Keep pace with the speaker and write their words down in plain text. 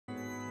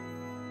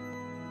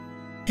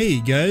Hey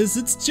guys,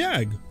 it's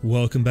Jag.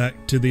 Welcome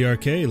back to the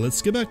arcade.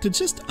 Let's get back to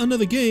just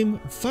another game,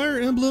 Fire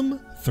Emblem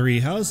Three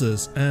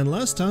Houses. And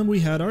last time we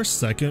had our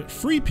second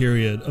free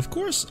period. Of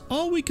course,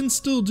 all we can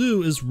still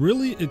do is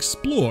really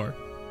explore.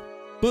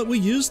 But we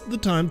used the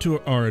time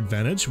to our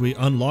advantage. We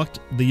unlocked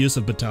the use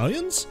of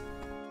battalions.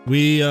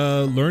 We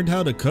learned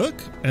how to cook,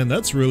 and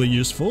that's really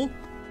useful.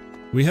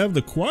 We have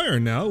the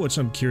choir now, which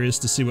I'm curious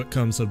to see what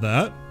comes of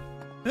that.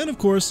 And of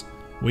course,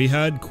 we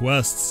had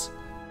quests.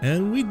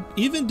 And we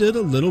even did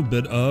a little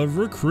bit of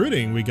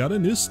recruiting. We got a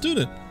new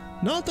student.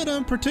 Not that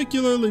I'm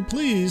particularly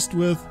pleased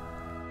with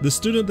the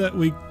student that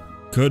we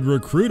could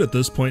recruit at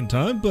this point in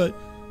time, but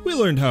we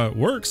learned how it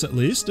works at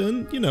least,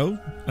 and you know,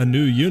 a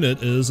new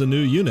unit is a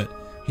new unit.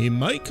 He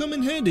might come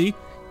in handy,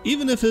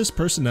 even if his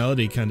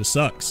personality kinda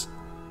sucks.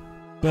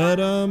 But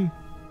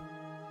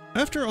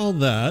after all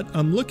that,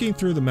 I'm looking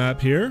through the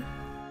map here,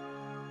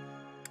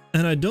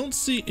 and I don't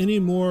see any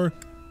more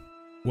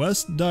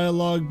quest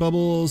dialogue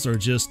bubbles or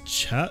just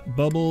chat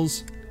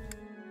bubbles,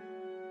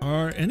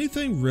 or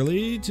anything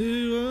really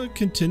to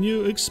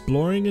continue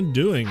exploring and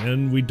doing,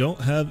 and we don't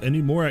have any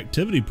more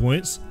activity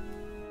points,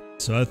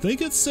 so I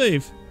think it's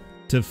safe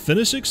to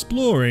finish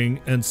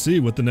exploring and see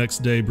what the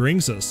next day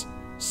brings us.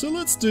 So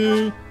let's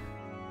do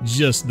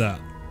just that.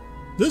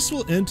 This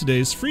will end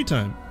today's free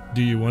time.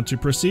 Do you want to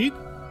proceed?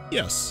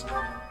 Yes.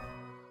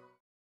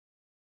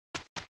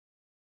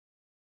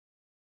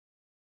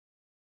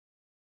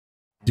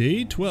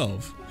 Day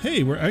 12.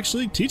 Hey, we're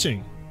actually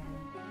teaching.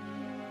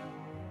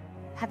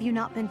 Have you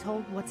not been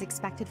told what's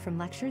expected from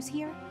lectures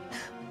here?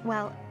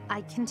 Well,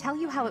 I can tell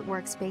you how it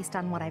works based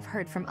on what I've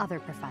heard from other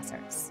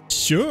professors.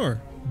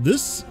 Sure.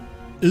 This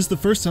is the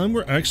first time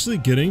we're actually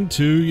getting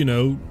to, you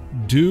know,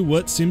 do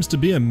what seems to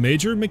be a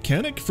major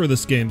mechanic for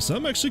this game, so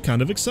I'm actually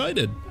kind of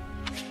excited.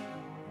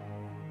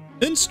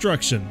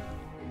 Instruction.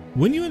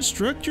 When you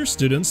instruct your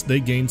students, they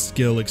gain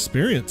skill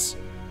experience.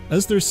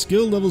 As their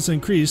skill levels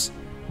increase,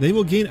 they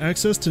will gain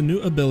access to new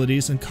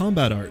abilities and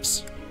combat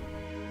arts.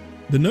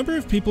 The number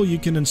of people you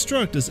can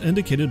instruct is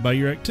indicated by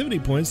your activity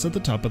points at the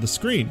top of the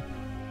screen.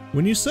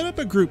 When you set up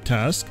a group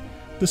task,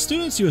 the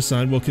students you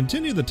assign will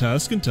continue the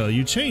task until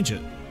you change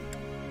it.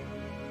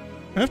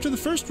 After the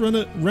first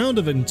round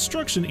of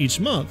instruction each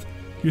month,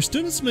 your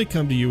students may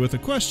come to you with a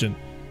question.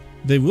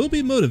 They will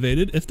be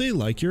motivated if they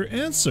like your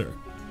answer.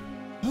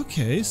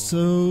 Okay,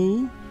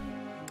 so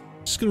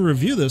just gonna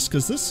review this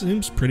because this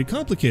seems pretty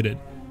complicated.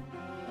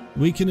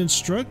 We can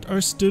instruct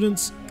our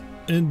students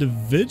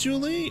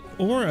individually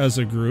or as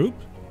a group.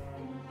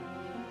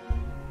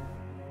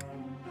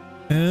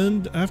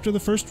 And after the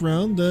first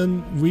round,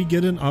 then we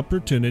get an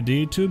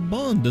opportunity to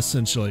bond,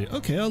 essentially.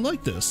 Okay, I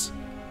like this.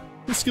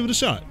 Let's give it a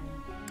shot.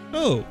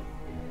 Oh,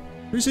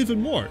 there's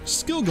even more.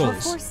 Skill goals.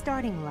 Before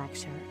starting a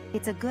lecture,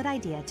 it's a good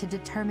idea to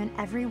determine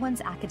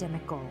everyone's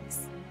academic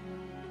goals.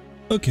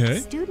 Okay.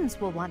 Students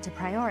will want to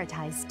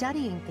prioritize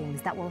studying things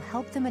that will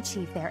help them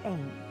achieve their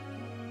aim.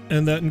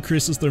 And that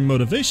increases their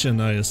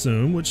motivation, I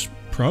assume, which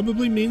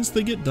probably means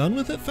they get done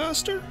with it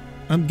faster?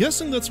 I'm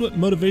guessing that's what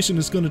motivation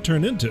is going to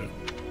turn into.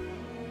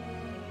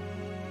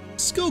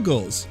 Skill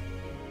goals.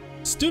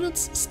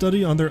 Students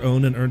study on their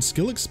own and earn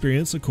skill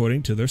experience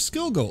according to their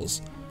skill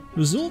goals.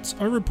 Results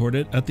are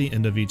reported at the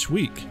end of each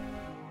week.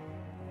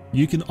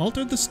 You can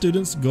alter the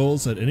students'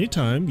 goals at any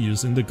time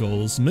using the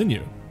Goals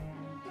menu.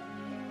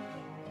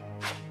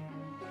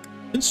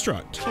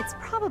 Instruct. It's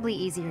probably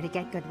easier to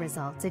get good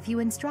results if you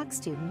instruct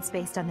students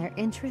based on their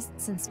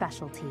interests and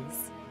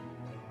specialties.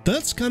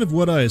 That's kind of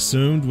what I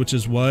assumed, which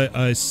is why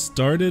I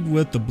started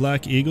with the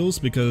Black Eagles,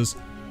 because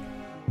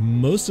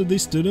most of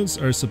these students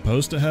are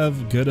supposed to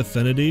have good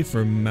affinity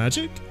for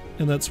magic,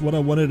 and that's what I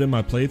wanted in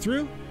my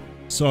playthrough.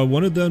 So I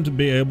wanted them to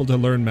be able to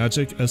learn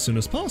magic as soon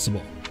as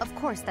possible. Of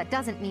course, that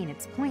doesn't mean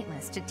it's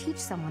pointless to teach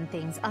someone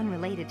things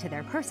unrelated to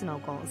their personal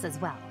goals as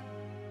well.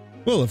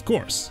 Well, of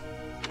course.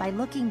 By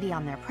looking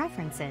beyond their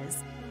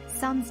preferences,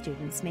 some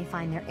students may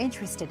find they're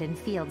interested in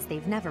fields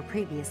they've never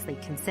previously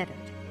considered.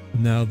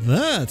 Now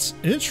that's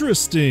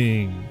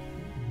interesting.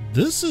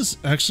 This is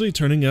actually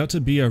turning out to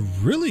be a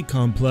really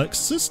complex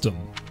system.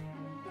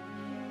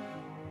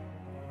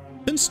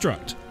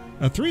 Instruct.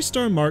 A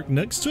 3-star mark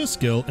next to a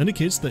skill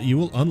indicates that you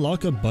will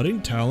unlock a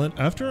budding talent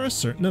after a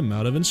certain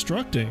amount of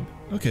instructing.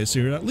 Okay, so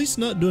you're at least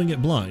not doing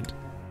it blind.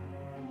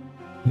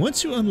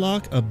 Once you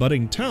unlock a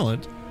budding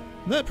talent,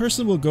 that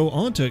person will go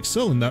on to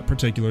excel in that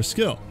particular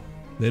skill.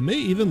 They may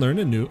even learn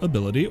a new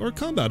ability or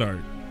combat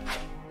art.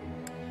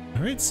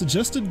 Alright,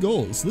 suggested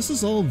goals. This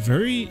is all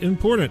very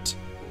important.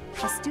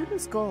 A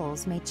student's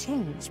goals may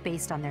change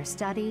based on their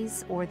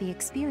studies or the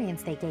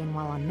experience they gain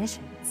while on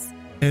missions.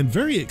 And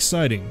very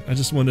exciting. I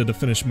just wanted to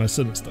finish my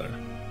sentence there.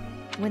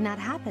 When that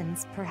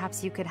happens,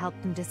 perhaps you could help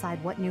them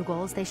decide what new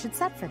goals they should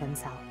set for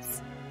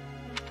themselves.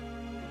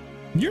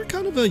 You're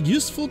kind of a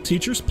useful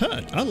teacher's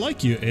pet. I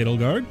like you,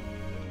 Edelgard.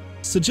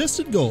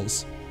 Suggested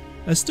goals.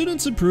 As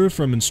students improve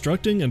from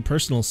instructing and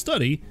personal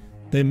study,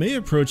 they may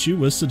approach you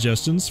with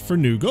suggestions for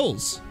new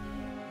goals.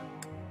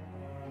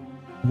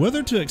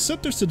 Whether to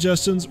accept their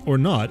suggestions or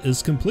not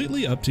is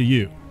completely up to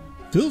you.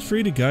 Feel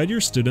free to guide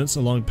your students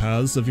along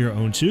paths of your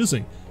own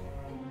choosing.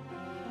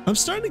 I'm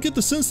starting to get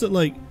the sense that,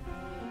 like,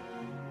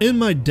 in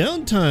my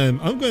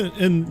downtime,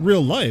 in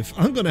real life,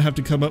 I'm going to have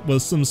to come up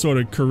with some sort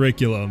of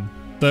curriculum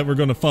that we're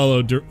going to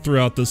follow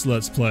throughout this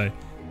Let's Play.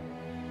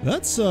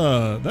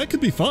 That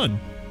could be fun.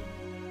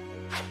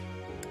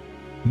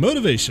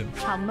 Motivation.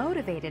 How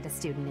motivated a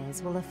student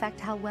is will affect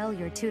how well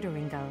your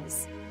tutoring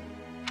goes.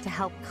 To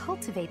help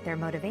cultivate their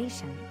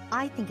motivation,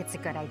 I think it's a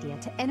good idea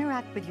to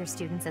interact with your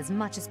students as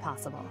much as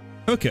possible.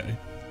 Okay,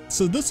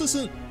 so this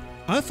isn't...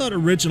 I thought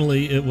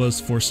originally it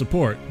was for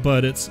support,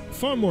 but it's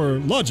far more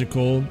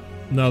logical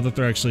now that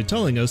they're actually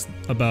telling us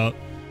about,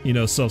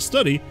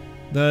 self-study,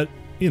 that,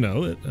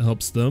 it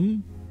helps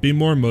them be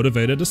more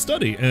motivated to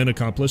study and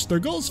accomplish their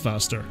goals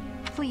faster.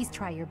 Please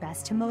try your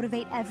best to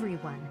motivate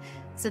everyone,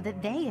 so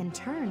that they, in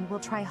turn, will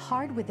try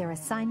hard with their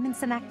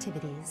assignments and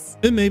activities.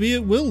 And maybe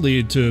it will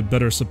lead to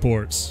better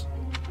supports.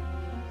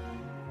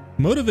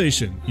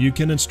 Motivation. You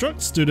can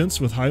instruct students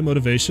with high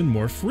motivation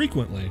more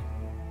frequently.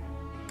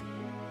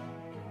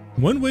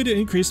 One way to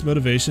increase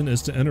motivation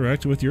is to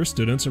interact with your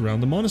students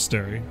around the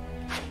monastery.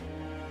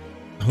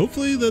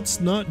 Hopefully that's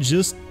not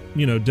just,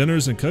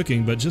 dinners and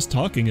cooking, but just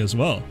talking as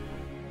well.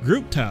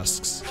 Group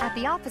tasks. At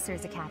the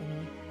Officers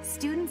Academy,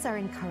 students are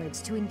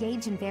encouraged to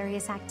engage in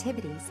various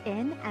activities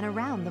in and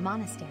around the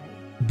monastery.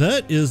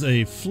 That is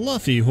a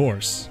fluffy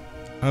horse.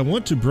 I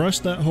want to brush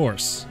that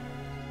horse.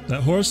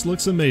 That horse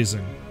looks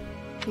amazing.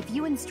 If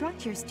you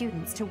instruct your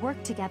students to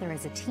work together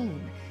as a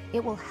team,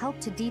 it will help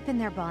to deepen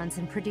their bonds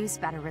and produce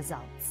better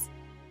results.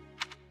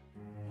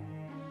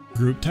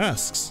 Group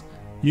tasks.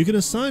 You can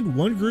assign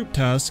one group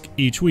task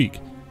each week.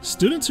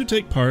 Students who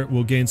take part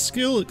will gain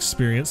skill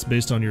experience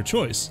based on your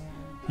choice.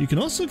 You can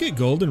also get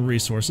gold and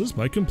resources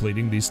by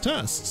completing these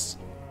tasks.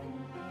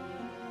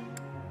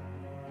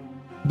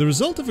 The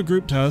result of a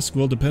group task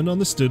will depend on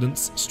the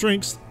students'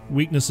 strengths,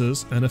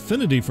 weaknesses, and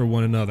affinity for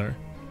one another.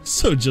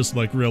 So just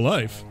like real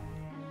life.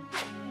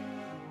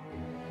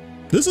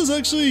 This is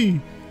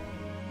actually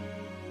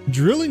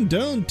drilling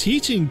down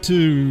teaching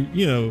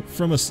to,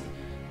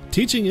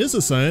 teaching is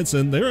a science,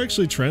 and they're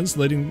actually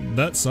translating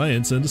that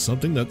science into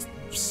something that's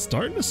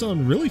starting to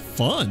sound really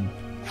fun.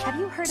 Have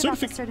you heard about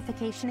the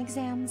certification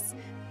exams?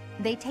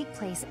 They take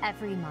place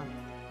every month.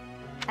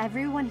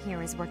 Everyone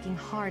here is working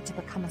hard to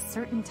become a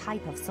certain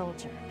type of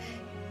soldier,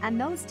 and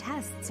those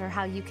tests are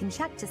how you can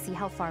check to see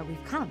how far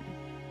we've come.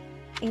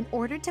 In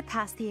order to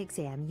pass the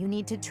exam, you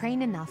need to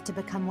train enough to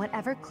become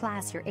whatever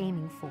class you're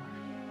aiming for.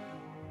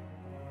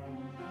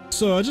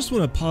 So I just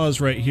want to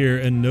pause right here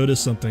and notice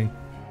something.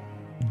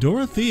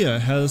 Dorothea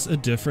has a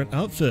different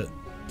outfit,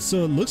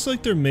 so it looks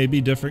like there may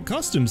be different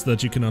costumes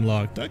that you can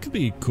unlock. That could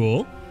be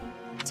cool.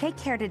 Take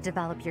care to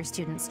develop your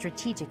students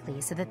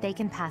strategically so that they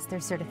can pass their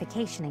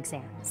certification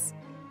exams.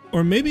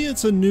 Or maybe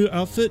it's a new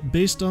outfit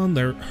based on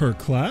her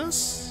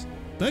class?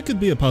 That could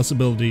be a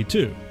possibility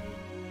too.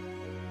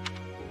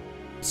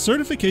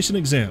 Certification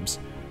exams.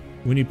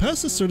 When you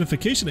pass the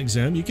certification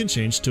exam, you can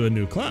change to a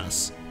new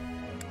class.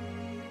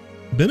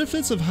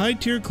 Benefits of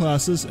high-tier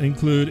classes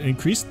include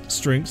increased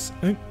strengths,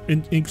 and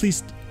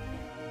increased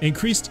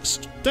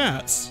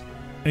stats,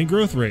 and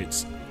growth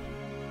rates.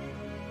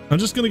 I'm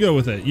just gonna go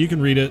with it. You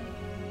can read it.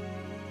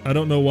 I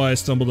don't know why I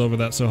stumbled over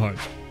that so hard.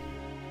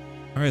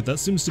 Alright, that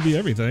seems to be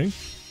everything.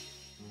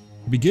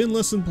 Begin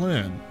lesson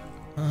plan.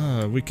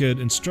 We could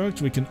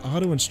instruct, we can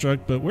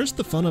auto-instruct, but where's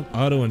the fun of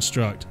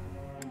auto-instruct?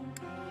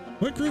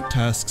 What group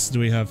tasks do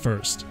we have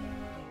first?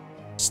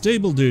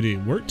 Stable duty.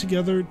 Work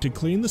together to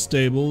clean the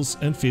stables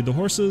and feed the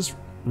horses.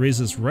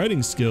 Raises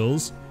riding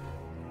skills.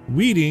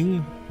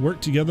 Weeding.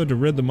 Work together to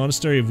rid the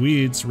monastery of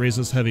weeds.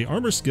 Raises heavy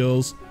armor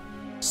skills.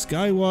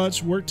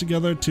 Skywatch. Work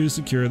together to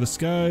secure the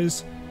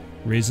skies.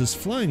 Raises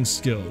flying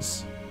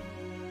skills.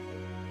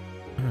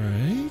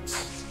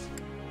 Alright.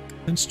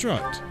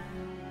 Instruct.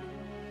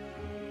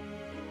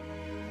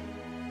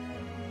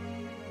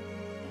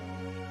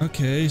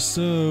 Okay,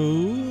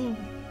 so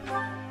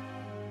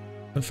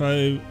if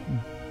I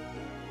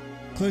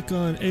click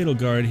on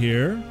Edelgard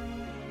here,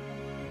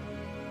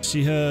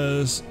 she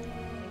has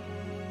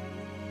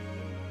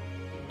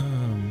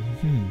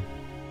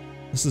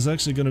this is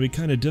actually going to be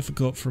kind of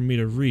difficult for me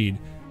to read.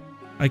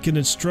 I can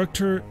instruct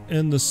her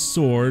in the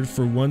sword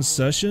for one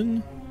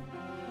session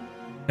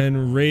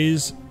and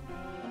raise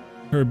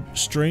her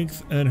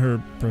strength and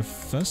her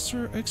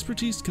professor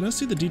expertise. Can I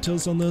see the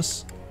details on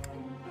this?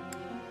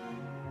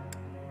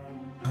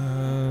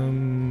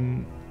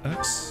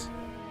 X?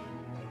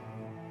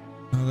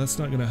 No, that's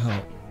not gonna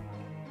help.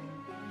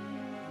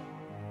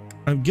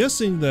 I'm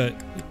guessing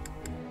that,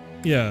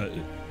 yeah,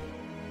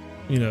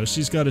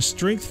 she's got a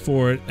strength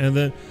for it, and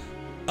then,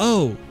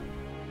 oh,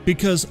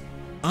 because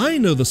I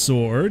know the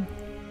sword,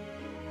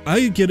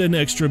 I get an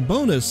extra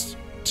bonus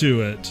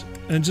to it.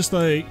 And just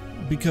like,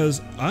 because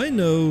I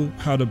know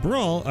how to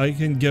brawl, I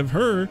can give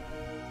her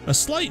a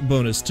slight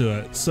bonus to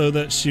it, so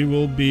that she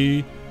will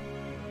be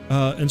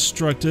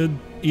instructed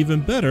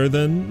even better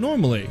than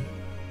normally.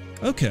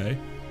 Okay.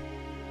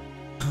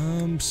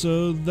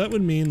 So that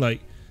would mean,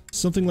 like,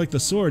 something like the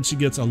sword, she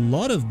gets a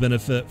lot of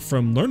benefit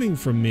from learning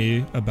from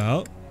me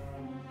about,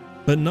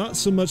 but not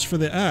so much for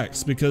the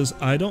axe, because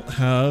I don't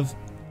have,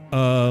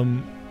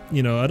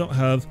 you know, I don't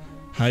have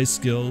high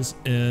skills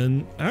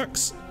in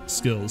axe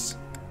skills,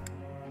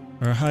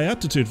 or high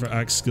aptitude for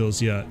axe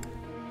skills yet.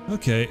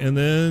 Okay, and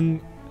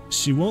then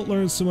she won't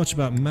learn so much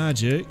about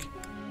magic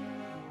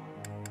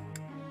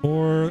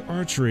or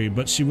archery,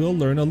 but she will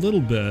learn a little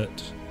bit.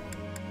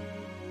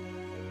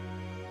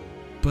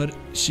 But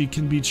she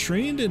can be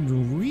trained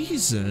in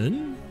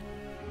reason,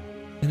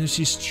 and if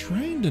she's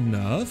trained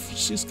enough,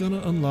 she's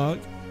gonna unlock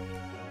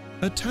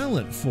a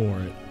talent for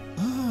it.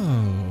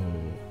 Oh.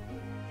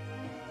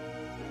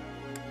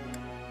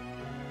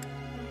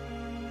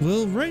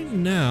 Well, right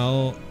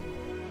now,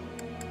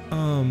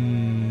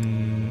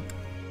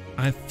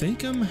 I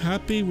think I'm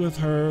happy with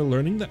her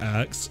learning the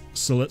axe,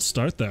 so let's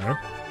start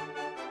there.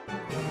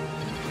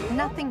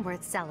 Nothing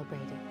worth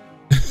celebrating.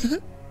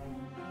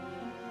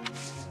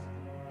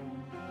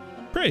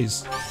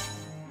 Praise.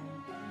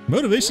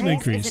 Motivation This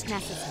increased. isn't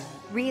necessary,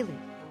 really.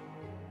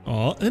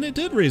 Aw, and it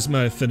did raise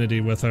my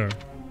affinity with her.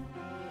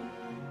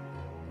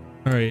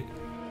 Alright.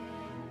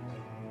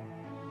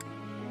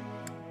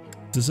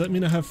 Does that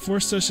mean I have 4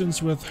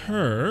 sessions with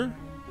her?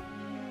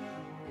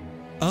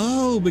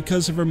 Oh,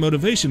 because of her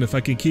motivation. If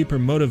I can keep her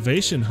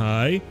motivation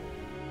high,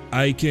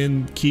 I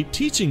can keep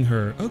teaching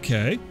her.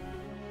 Okay.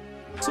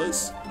 So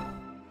let's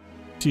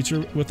teach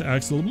her with the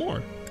axe a little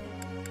more.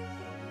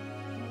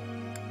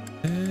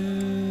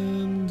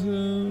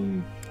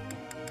 And,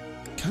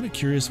 kind of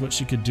curious what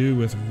she could do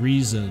with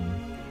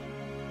reason.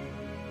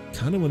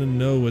 Kind of want to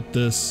know what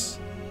this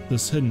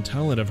hidden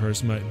talent of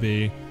hers might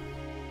be.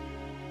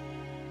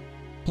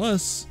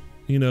 Plus,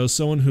 you know,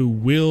 someone who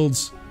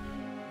wields...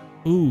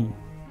 Ooh.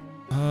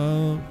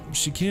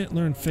 She can't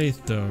learn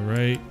faith though,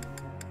 right?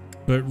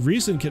 But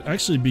reason could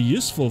actually be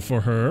useful for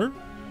her,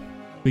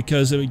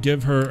 because it would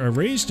give her a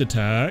ranged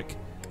attack,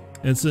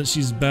 and since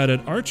she's bad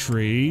at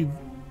archery,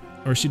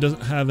 or she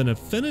doesn't have an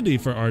affinity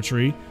for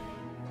archery,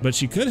 but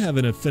she could have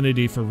an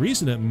affinity for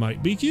reason, it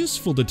might be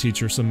useful to teach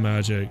her some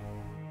magic.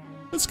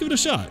 Let's give it a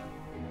shot.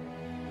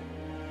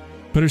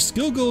 But her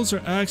skill goals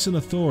are axe and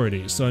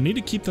authority, so I need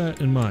to keep that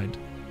in mind.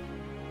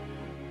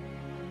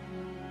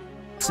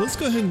 So let's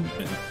go ahead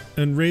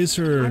and raise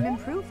her... I'm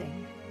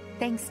improving,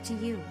 thanks to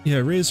you. Yeah,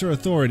 raise her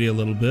authority a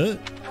little bit.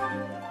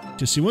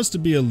 Because she wants to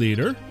be a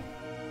leader.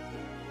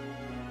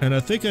 And I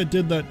think I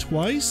did that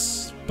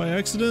twice by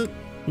accident.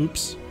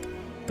 Oops.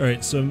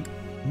 Alright, so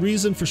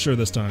reason for sure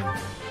this time.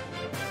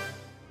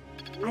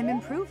 I'm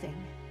improving,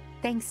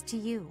 thanks to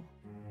you.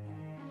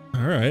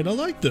 Alright, I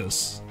like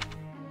this.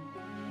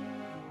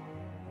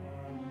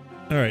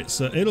 Alright,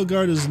 so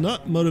Edelgard is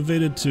not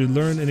motivated to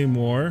learn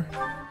anymore.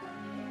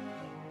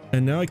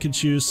 And now I can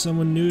choose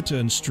someone new to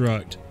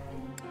instruct.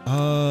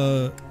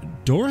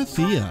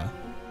 Dorothea.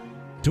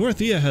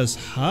 Dorothea has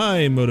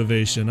high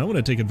motivation. I want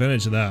to take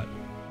advantage of that.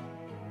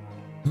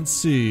 Let's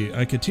see.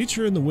 I could teach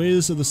her in the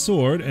ways of the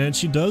sword, and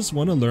she does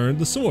want to learn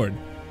the sword.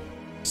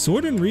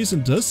 Sword and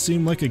reason does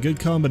seem like a good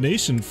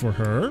combination for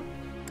her.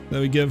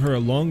 That would give her a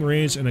long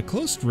range and a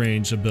close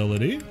range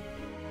ability.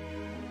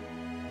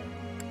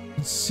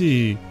 Let's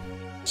see.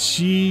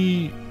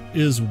 She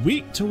is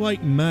weak to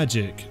white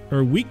magic,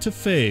 or weak to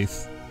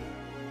faith.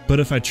 But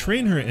if I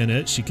train her in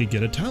it, she could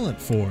get a talent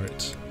for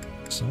it.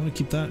 So I want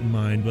to keep that in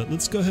mind, but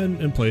let's go ahead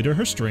and play to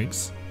her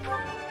strengths.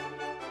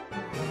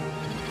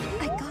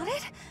 I got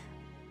it?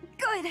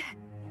 Good.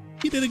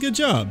 You did a good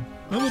job.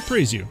 I will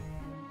praise you.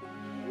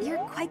 You're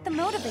quite the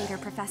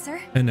motivator,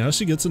 Professor. And now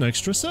she gets an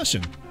extra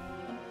session.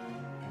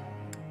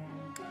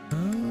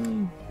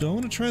 Do I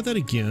want to try that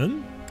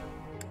again?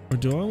 Or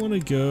do I want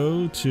to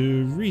go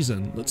to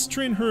reason? Let's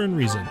train her in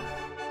reason.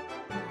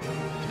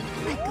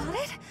 I got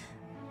it?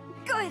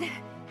 Good.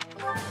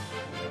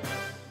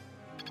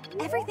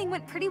 Everything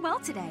went pretty well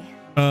today.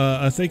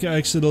 I think I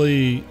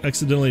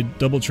accidentally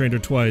double trained her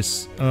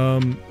twice. I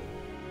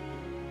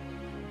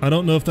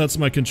don't know if that's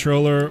my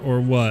controller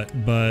or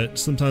what, but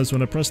sometimes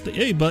when I press the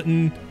A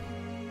button,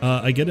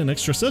 I get an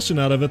extra session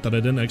out of it that I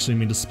didn't actually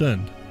mean to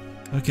spend.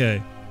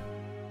 Okay.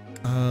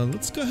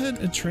 Let's go ahead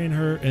and train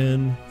her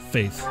in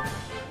faith.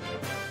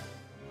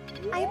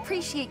 I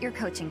appreciate your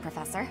coaching,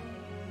 Professor.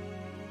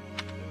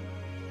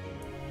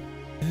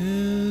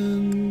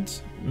 And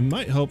it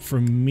might help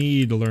for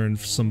me to learn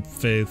some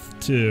faith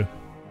too.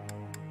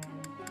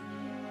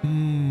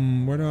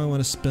 Where do I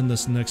want to spend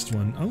this next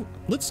one? Oh,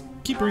 let's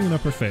keep bringing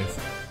up her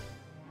faith.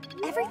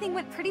 Everything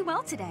went pretty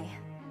well today.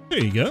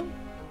 There you go.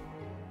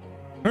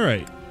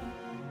 Alright.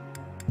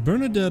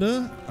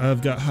 Bernadetta,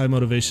 I've got high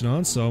motivation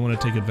on, so I want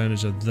to take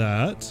advantage of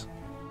that.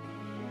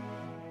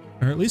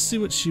 Or at least see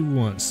what she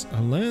wants.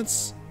 A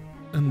lance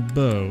and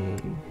bow.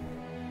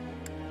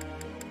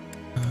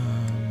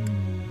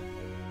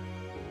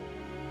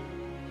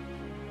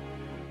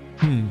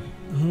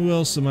 Who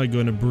else am I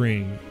going to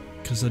bring?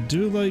 Because I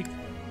do like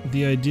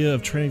the idea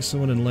of training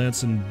someone in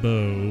lance and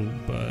bow,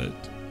 but...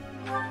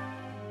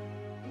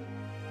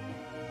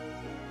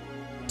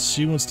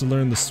 she wants to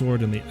learn the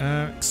sword and the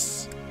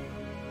axe.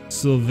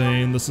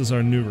 Sylvain, this is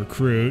our new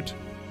recruit.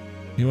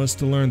 He wants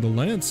to learn the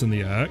lance and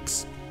the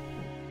axe.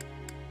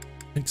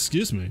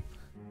 Excuse me.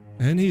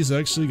 And he's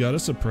actually got a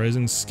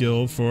surprising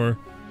skill for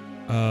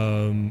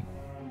blah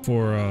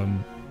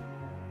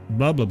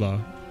blah blah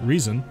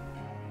reason.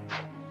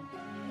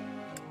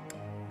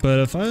 But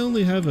if I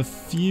only have a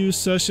few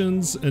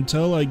sessions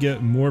until I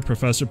get more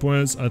professor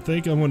points, I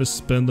think I want to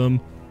spend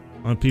them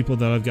on people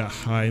that I've got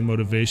high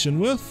motivation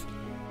with.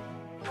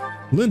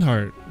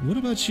 Linhardt, what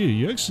about you?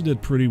 You actually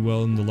did pretty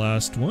well in the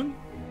last one,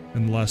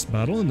 in the last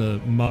battle, in the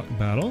mock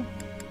battle.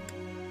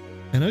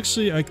 And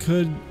actually I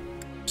could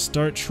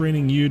start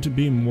training you to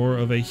be more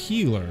of a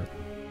healer.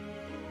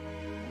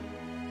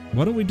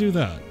 Why don't we do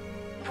that?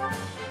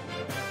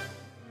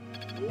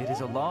 It is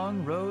a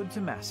long road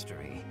to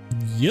mastery.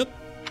 Yep.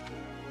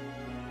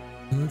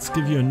 Let's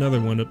give you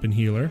another one up in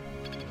healer.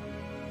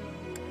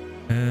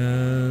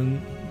 And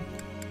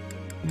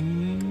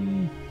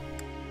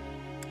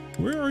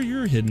where are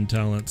your hidden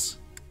talents?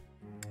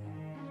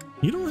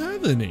 You don't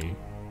have any.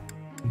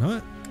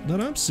 Not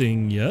that I'm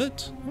seeing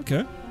yet.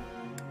 Okay.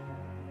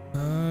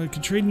 I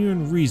can train you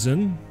in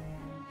reason.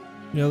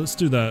 Yeah, let's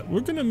do that. We're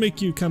gonna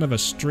make you kind of a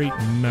straight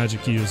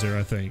magic user,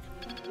 I think.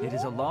 It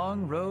is a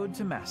long road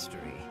to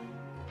mastery.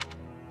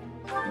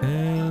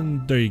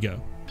 And there you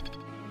go.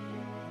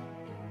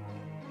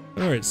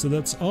 Alright, so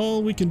that's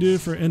all we can do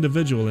for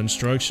individual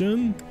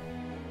instruction.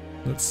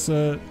 Let's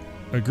set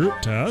a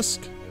group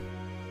task.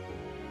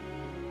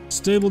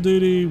 Stable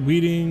duty,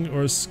 weeding,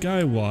 or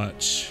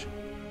skywatch.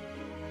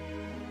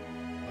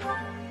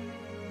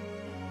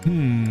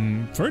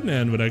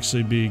 Ferdinand would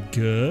actually be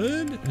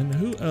good. And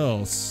who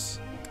else?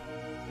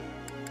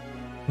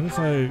 What if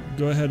I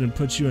go ahead and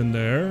put you in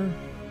there?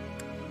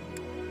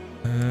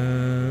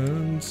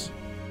 And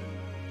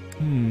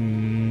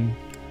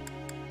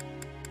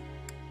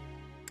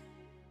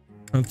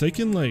I'm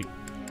thinking like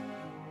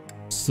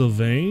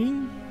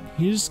Sylvain.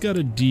 He's got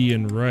a D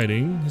in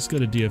writing. He's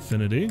got a D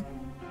affinity.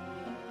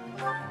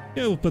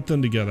 Yeah, we'll put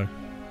them together.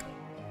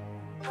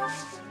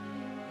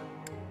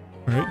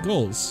 Alright,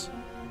 goals.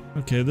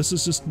 Okay, this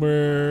is just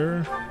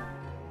where...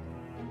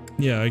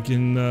 Yeah, I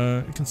can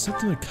set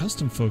them a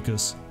custom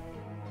focus.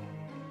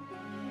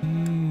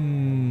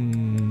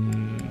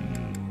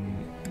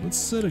 Let's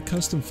set a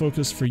custom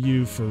focus for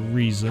you for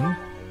reason.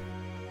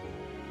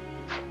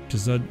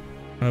 Because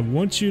I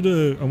want you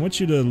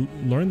to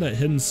learn that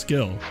hidden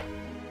skill.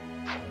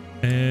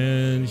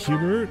 And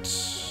Hubert,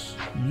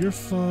 you're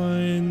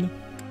fine.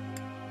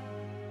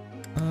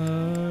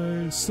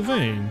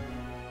 Sylvain,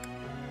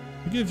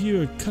 I'll give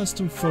you a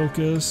custom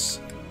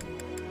focus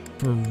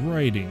for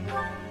writing.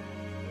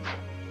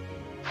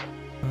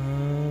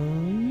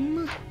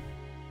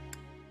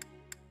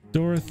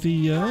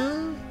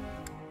 Dorothea,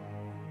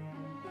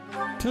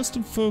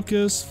 custom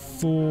focus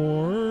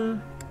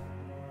for...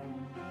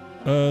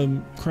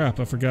 crap,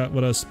 I forgot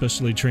what I was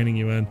specially training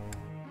you in.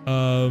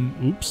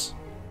 Oops.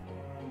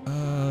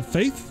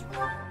 Faith?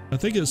 I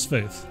think it was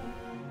Faith.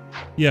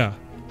 Yeah,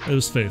 it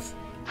was Faith.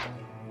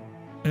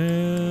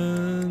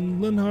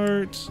 And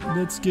Linhardt,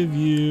 let's give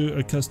you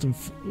a custom...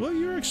 Well,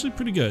 you're actually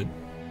pretty good.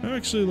 I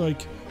actually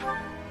like...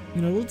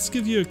 You know, let's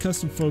give you a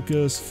custom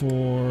focus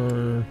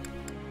for...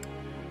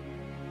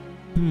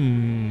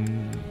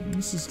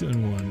 This is a good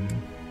one.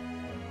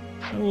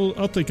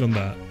 I'll think on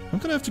that. I'm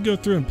gonna have to go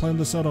through and plan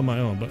this out on my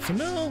own, but for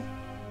now,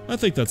 I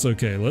think that's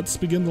okay. Let's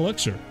begin the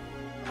lecture.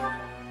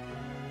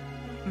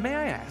 May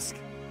I ask?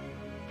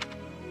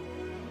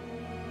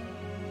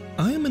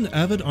 I am an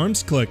avid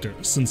arms collector.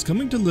 Since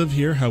coming to live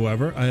here,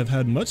 however, I have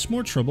had much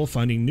more trouble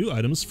finding new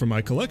items for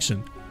my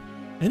collection.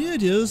 Any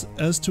ideas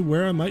as to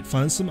where I might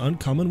find some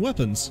uncommon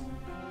weapons?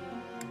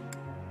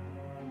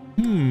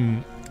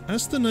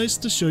 Ask the knights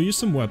to show you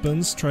some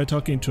weapons, try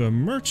talking to a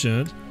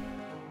merchant,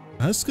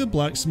 ask a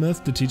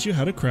blacksmith to teach you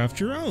how to craft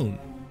your own.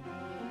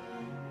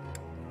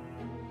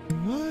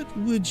 What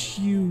would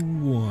you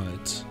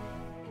want?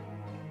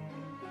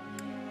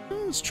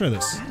 Let's try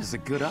this. That is a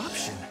good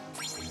option.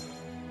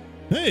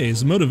 Hey,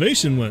 his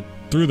motivation went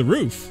through the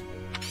roof.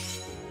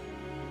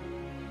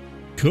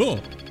 Cool.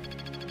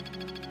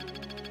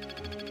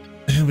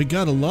 And we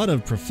got a lot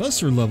of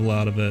professor level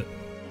out of it.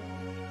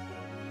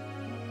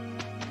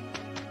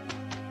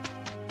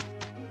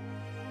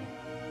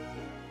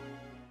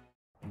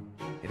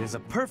 It is a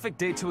perfect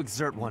day to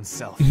exert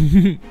oneself.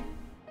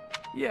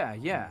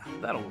 Yeah,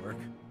 that'll work.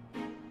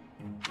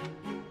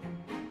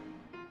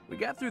 We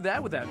got through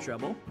that without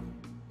trouble.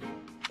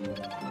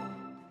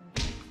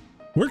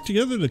 Work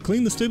together to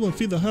clean the stable and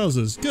feed the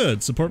houses.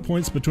 Good. Support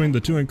points between the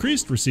two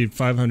increased. Received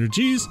 500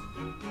 Gs.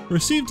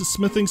 Received a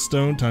smithing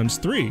stone times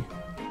 3.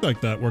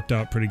 Like that worked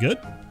out pretty good.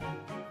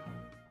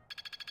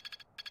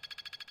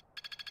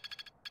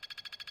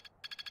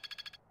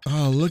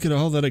 Oh, look at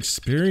all that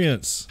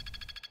experience.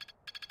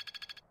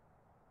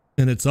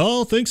 And it's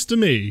all thanks to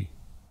me.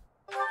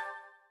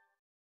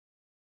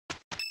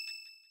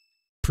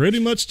 Pretty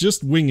much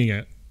just winging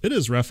it. It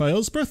is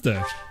Raphael's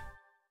birthday.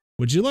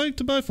 Would you like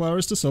to buy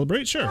flowers to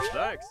celebrate? Sure.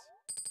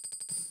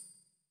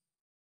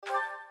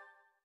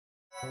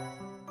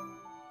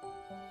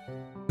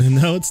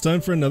 And now it's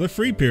time for another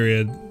free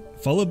period,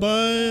 followed by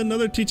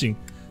another teaching.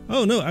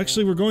 Oh no,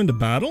 actually we're going to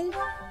battle?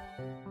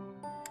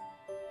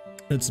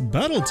 It's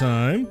battle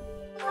time.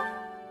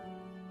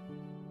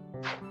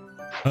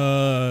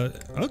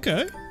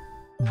 Okay.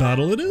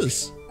 Battle it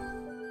is.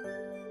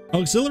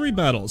 Auxiliary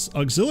battles.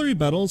 Auxiliary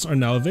battles are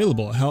now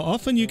available. How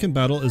often you can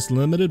battle is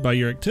limited by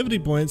your activity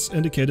points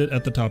indicated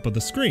at the top of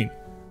the screen.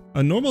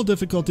 On normal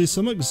difficulty,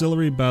 some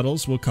auxiliary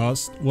battles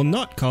will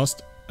not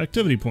cost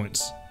activity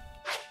points.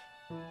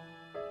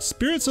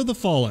 Spirits of the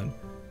Fallen.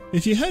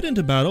 If you head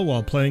into battle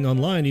while playing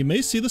online, you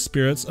may see the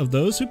spirits of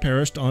those who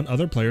perished on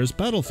other players'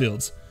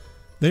 battlefields.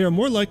 They are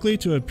more likely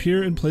to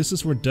appear in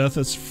places where death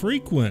is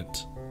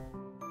frequent.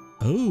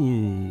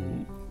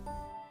 Oh.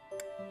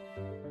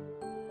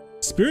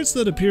 Spirits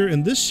that appear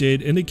in this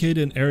shade indicate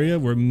an area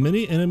where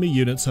many enemy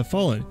units have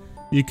fallen.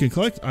 You can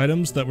collect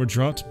items that were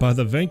dropped by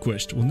the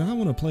vanquished. Well, now I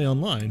want to play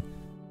online.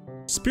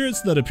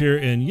 Spirits that appear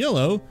in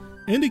yellow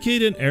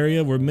indicate an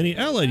area where many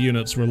allied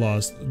units were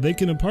lost. They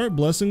can impart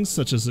blessings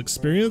such as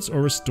experience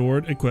or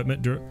restored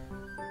equipment.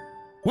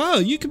 Wow,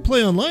 you can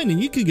play online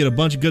and you can get a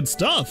bunch of good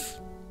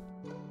stuff.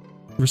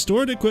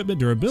 Restored equipment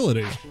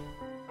durability.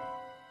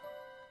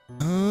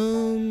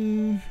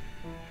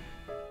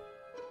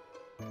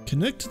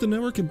 Connect to the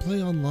network and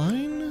play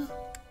online?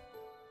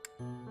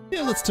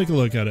 Yeah, let's take a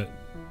look at it.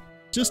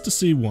 Just to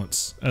see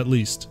once, at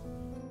least.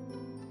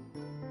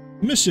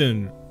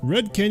 Mission.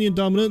 Red Canyon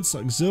Dominance,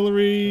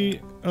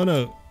 Auxiliary... Oh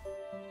no.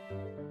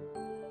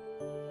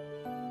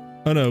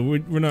 Oh no,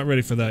 we're not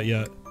ready for that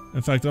yet.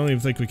 In fact, I don't even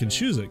think we can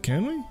choose it,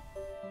 can we?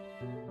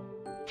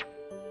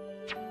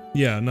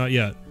 Yeah, not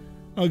yet.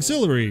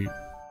 Auxiliary.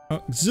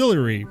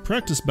 Auxiliary.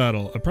 Practice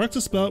Battle. A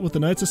practice bout with the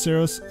Knights of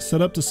Saros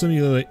set up to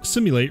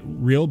simulate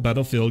real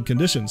battlefield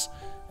conditions.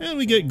 And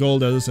we get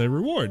gold as a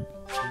reward.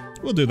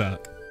 We'll do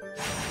that.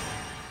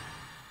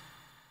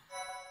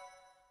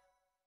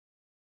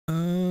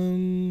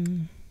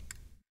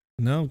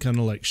 Now I'm kind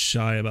of like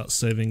shy about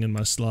saving in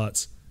my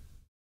slots.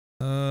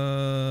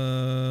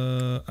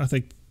 I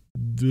think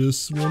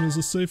this one is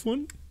a safe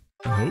one.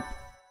 I hope.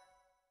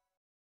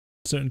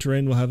 Certain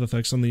terrain will have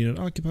effects on the unit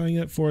occupying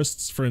it.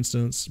 Forests, for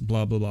instance,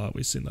 blah blah blah.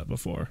 We've seen that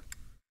before.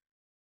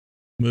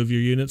 Move your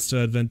units to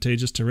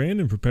advantageous terrain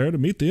and prepare to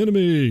meet the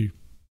enemy.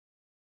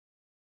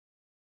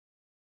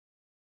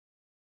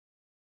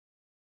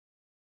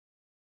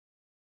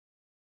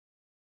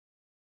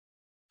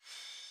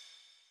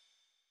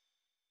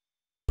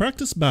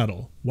 Practice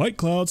Battle. White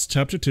Clouds,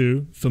 Chapter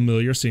 2,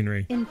 Familiar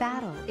Scenery. In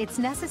battle, it's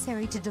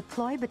necessary to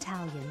deploy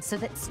battalions so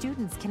that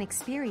students can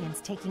experience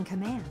taking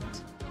command.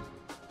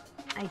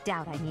 I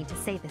doubt I need to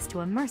say this to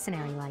a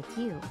mercenary like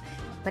you,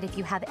 but if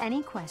you have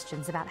any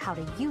questions about how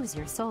to use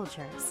your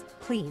soldiers,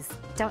 please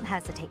don't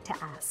hesitate to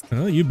ask.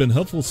 You've been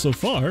helpful so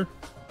far.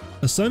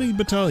 Assigning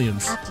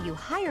battalions. After you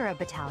hire a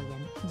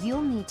battalion,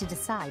 you'll need to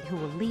decide who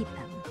will lead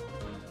them.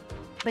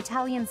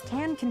 Battalions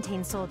can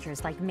contain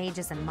soldiers like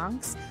mages and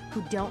monks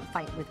who don't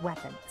fight with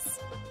weapons.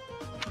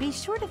 Be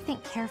sure to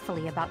think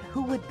carefully about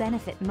who would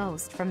benefit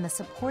most from the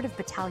support of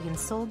battalion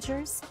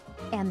soldiers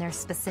and their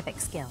specific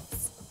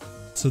skills.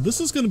 So this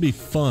is going to be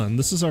fun.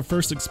 This is our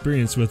first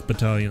experience with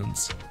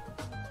battalions.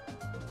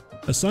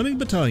 Assigning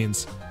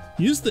battalions.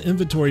 Use the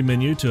inventory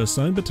menu to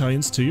assign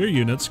battalions to your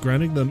units,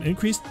 granting them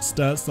increased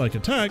stats like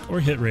attack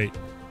or hit rate.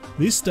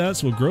 These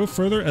stats will grow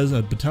further as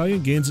a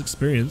battalion gains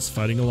experience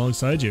fighting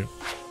alongside you.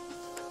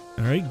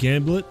 Alright,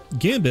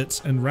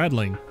 gambits and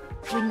rattling.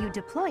 When you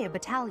deploy a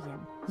battalion,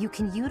 you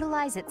can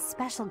utilize its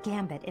special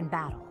gambit in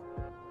battle.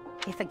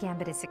 If a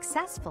gambit is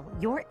successful,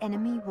 your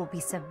enemy will be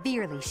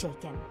severely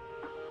shaken.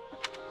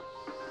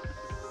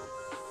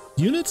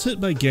 Units hit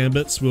by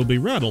gambits will be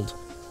rattled.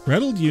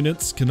 Rattled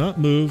units cannot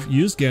move,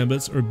 use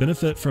gambits, or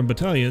benefit from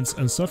battalions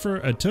and suffer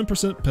a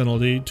 10%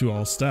 penalty to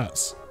all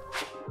stats.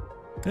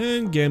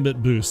 And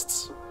gambit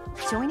boosts.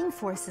 Joining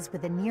forces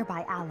with a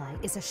nearby ally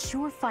is a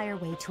surefire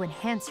way to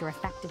enhance your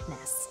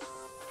effectiveness.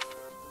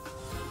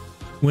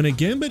 When a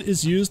gambit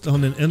is used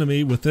on an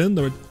enemy within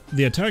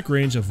the attack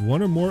range of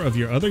one or more of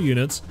your other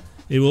units,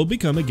 it will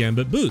become a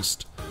gambit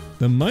boost.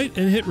 The might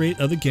and hit rate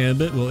of the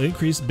gambit will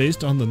increase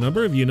based on the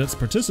number of units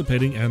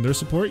participating and their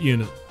support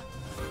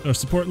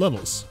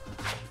levels.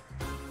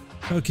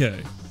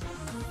 Okay.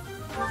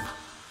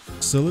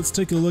 So let's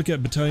take a look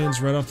at battalions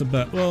right off the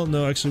bat. Well,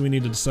 no, actually we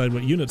need to decide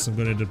what units I'm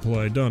going to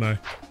deploy, don't I?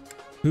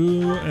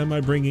 Who am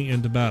I bringing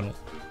into battle?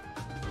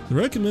 The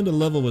recommended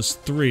level was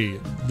 3.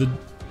 The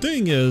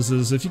thing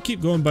is if you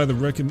keep going by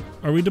the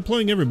are we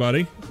deploying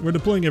everybody? We're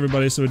deploying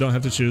everybody so we don't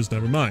have to choose,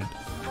 never mind.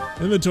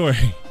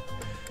 Inventory.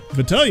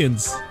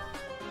 Battalions.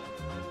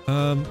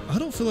 I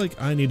don't feel like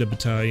I need a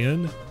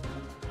battalion.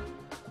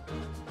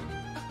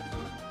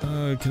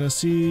 Can I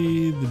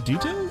see the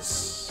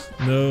details?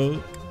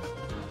 No.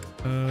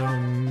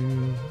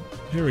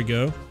 Here we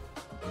go.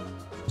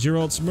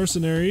 Geralt's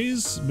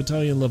Mercenaries,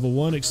 Battalion Level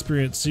 1,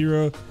 Experience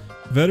 0.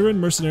 Veteran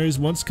Mercenaries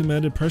once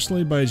commanded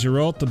personally by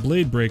Geralt the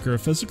Bladebreaker,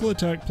 Physical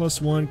Attack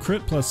 +1,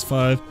 Crit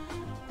 +5,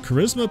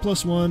 Charisma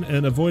 +1,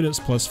 and Avoidance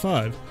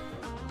 +5.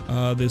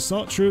 The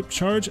assault troop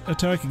charge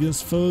attack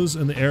against foes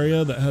in the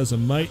area that has a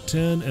might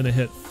 10 and a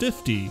hit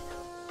 50.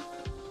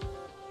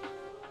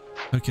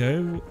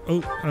 Okay,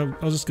 oh,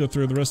 I'll just go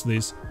through the rest of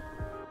these.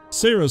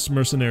 Seiros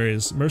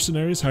mercenaries.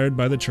 Mercenaries hired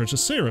by the Church of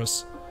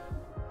Seiros.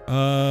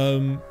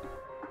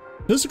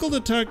 Physical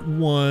attack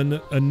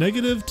 1, a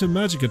negative to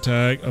magic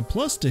attack, a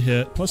plus to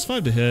hit, plus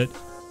 5 to hit.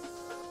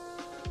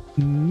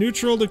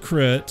 Neutral to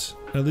crit,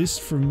 at least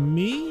for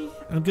me?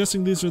 I'm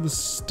guessing these are the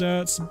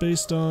stats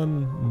based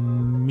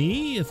on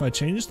me if I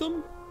change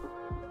them?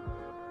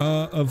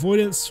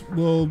 Avoidance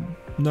will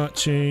not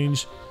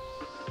change.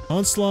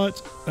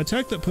 Onslaught,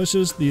 attack that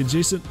pushes the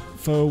adjacent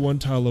foe 1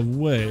 tile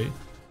away.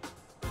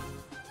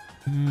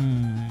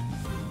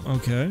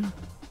 Okay.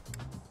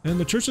 And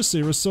the Church of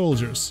Seiros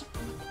soldiers.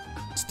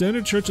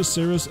 Standard Church of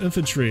Seiros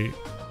infantry.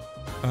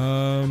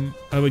 I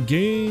would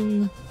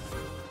gain,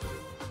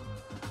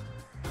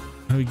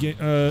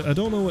 I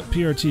don't know what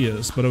PRT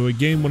is, but I would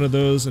gain one of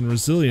those in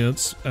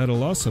resilience at a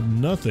loss of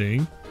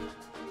nothing.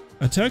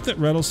 Attack that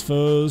rattles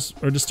foes,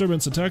 or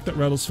disturbance attack that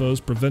rattles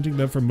foes, preventing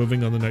them from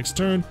moving on the next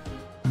turn.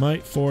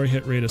 Might 4,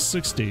 hit rate of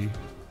 60.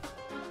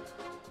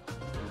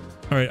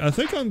 Alright, I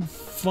think I'm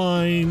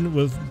fine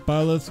with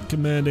Byleth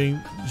commanding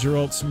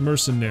Geralt's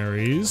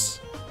mercenaries.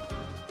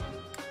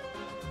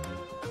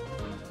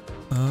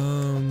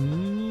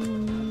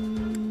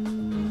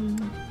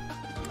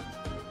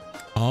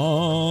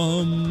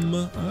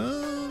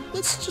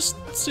 Let's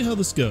just see how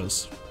this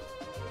goes.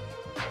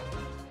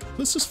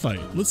 Let's just fight.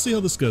 Let's see how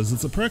this goes.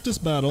 It's a practice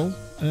battle,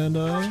 and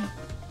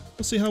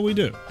we'll see how we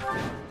do.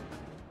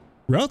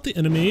 Rout the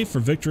enemy for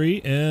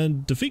victory,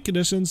 and defeat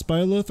conditions,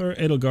 Byleth or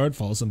Edelgard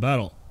falls in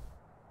battle.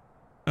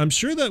 I'm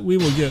sure that we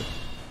will get,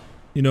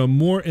 you know,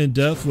 more in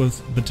depth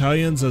with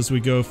battalions as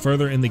we go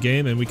further in the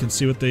game and we can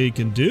see what they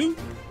can do.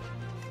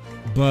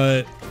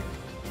 But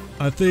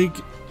I think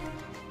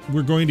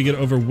we're going to get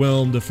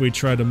overwhelmed if we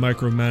try to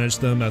micromanage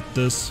them at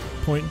this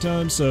point in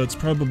time, so it's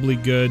probably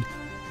good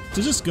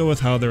to just go with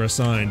how they're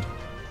assigned.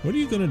 What are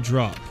you going to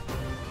drop?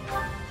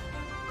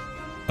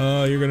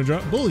 You're going to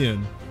drop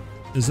bullion.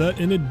 Is that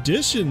in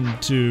addition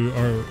to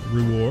our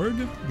reward?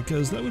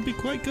 Because that would be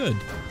quite good.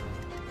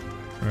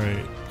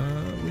 Alright,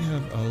 we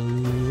have a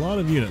lot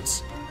of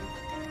units.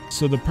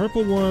 So the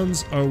purple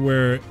ones are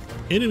where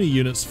enemy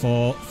units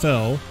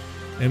fell,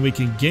 and we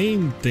can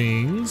gain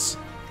things.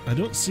 I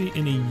don't see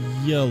any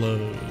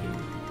yellow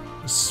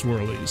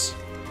swirlies.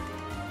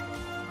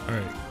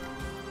 Alright.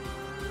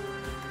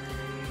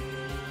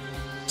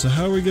 So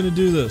how are we going to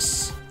do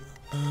this?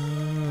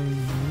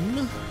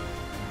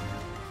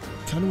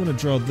 Kind of want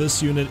to draw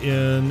this unit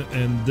in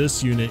and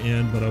this unit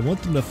in, but I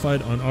want them to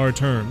fight on our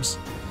terms.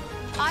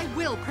 I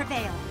will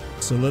prevail.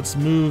 So let's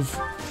move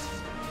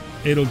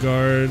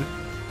Edelgard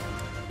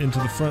into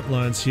the front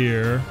lines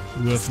here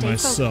with Stay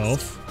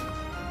myself.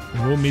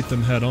 And we'll meet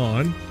them head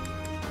on.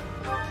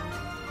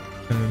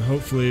 And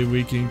hopefully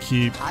we can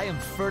keep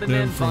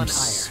them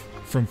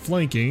from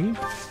flanking.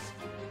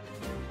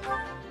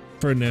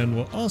 Ferdinand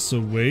will also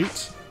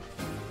wait.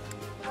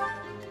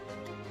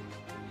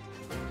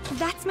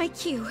 That's my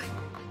cue.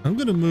 I'm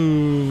gonna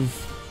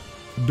move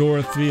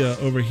Dorothea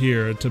over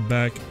here to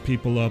back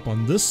people up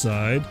on this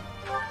side.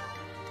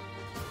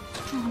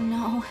 Oh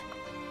no.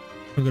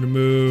 I'm gonna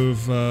move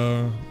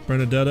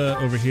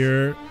Bernadetta over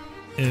here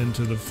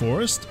into the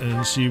forest,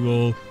 and she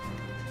will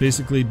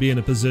basically be in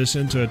a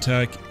position to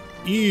attack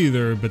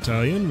either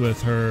battalion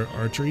with her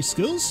archery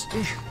skills.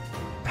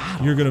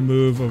 You're gonna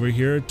move over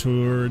here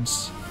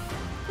towards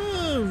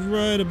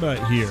right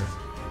about here,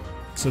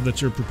 so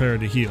that you're prepared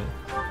to heal.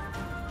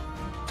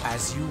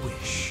 As you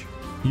wish.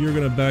 You're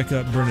gonna back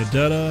up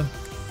Bernadetta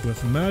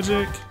with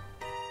magic.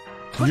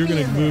 You're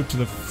gonna move to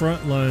the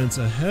front lines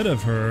ahead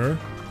of her.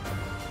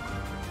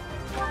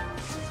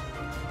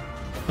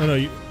 Oh no,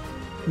 you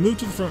move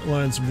to the front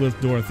lines with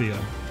Dorothea.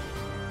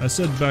 I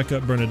said back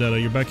up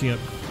Bernadetta, you're backing up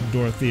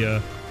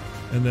Dorothea,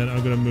 and then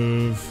I'm gonna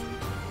move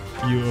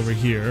you over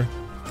here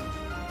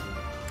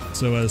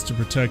so as to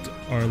protect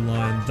our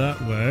line that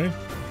way.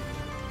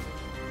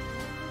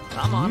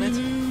 I'm on it.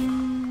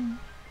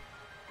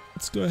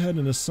 Let's go ahead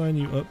and assign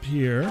you up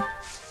here.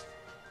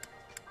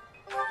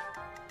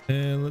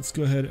 And let's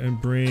go ahead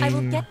and bring I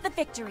will get the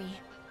victory.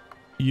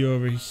 You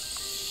over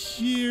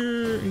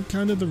here in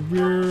kind of the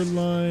rear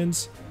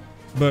lines,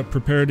 but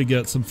prepare to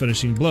get some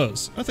finishing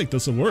blows. I think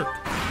this will work.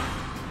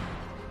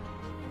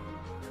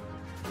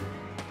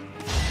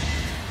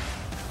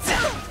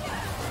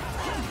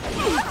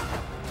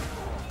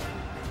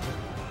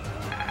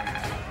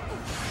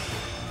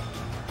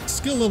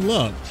 Skill level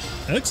up.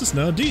 X is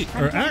now D,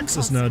 or Axe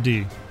is now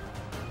D.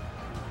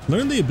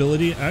 Learn the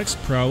ability Axe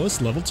Prowess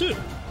level 2.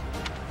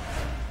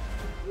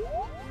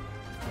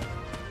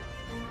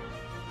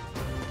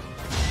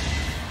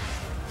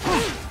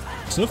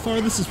 So far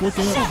this is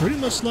working out pretty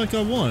much like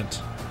I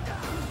want.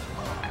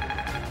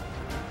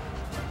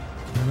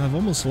 And I've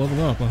almost leveled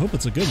up. I hope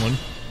it's a good one.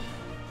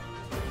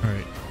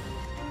 Alright.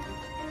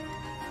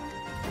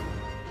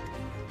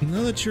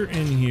 Now that you're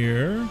in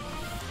here,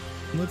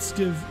 let's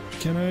give...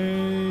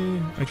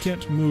 I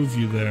can't move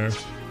you there.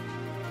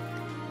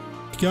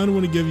 kind of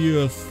want to give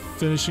you a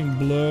finishing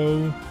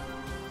blow.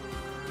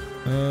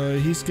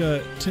 He's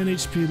got 10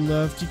 HP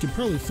left. You could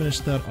probably finish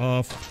that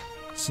off.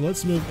 So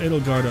let's move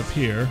Edelgard up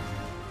here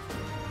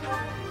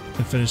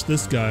and finish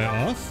this guy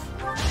off.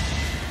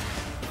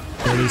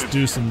 Or at least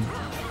do some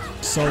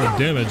solid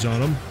damage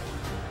on him.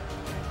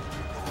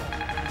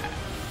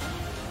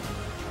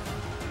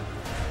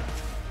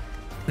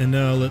 And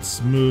now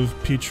let's move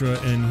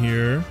Petra in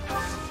here.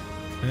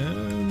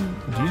 And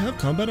do you have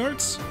combat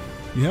arts?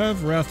 You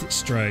have Wrath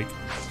Strike,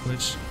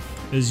 which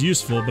is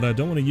useful, but I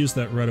don't want to use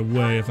that right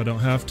away if I don't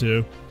have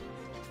to.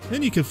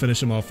 And you can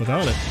finish him off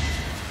without it.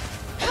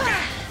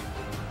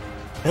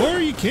 Or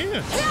you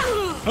can't.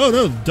 Oh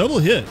no, double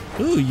hit.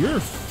 Ooh, you're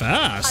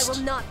fast. I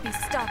will not be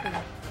stopping.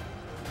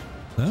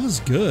 That was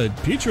good.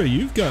 Petra,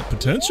 you've got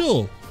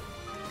potential.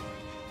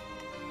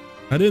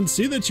 I didn't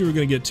see that you were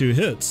going to get 2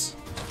 hits.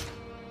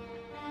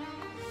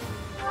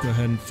 Go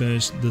ahead and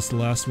finish this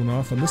last one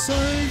off on this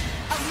side.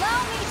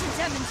 Allow me to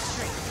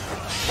demonstrate.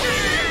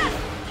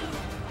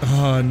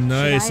 Oh,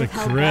 nice, a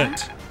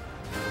crit.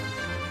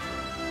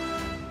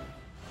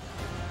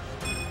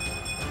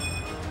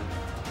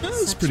 That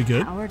was pretty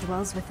good. Power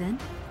dwells within.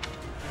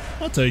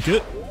 I'll take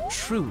it.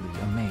 Truly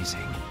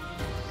amazing.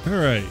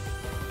 Alright.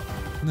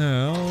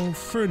 Now,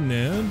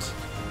 Ferdinand.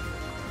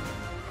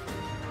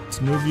 Let's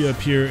move you up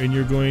here and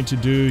you're going to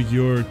do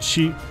your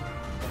chief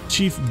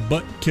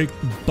butt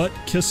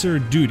kisser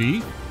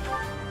duty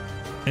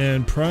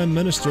and prime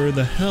minister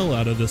the hell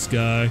out of this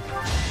guy.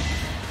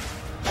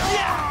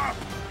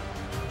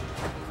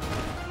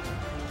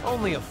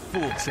 Only a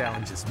fool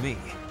challenges me.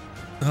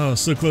 Oh,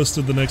 so close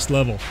to the next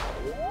level.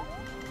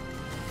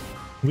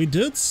 We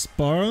did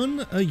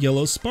spawn a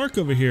yellow spark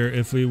over here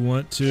if we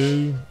want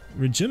to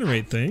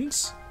regenerate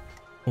things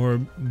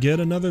or get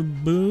another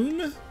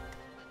boon.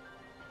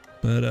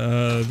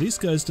 But these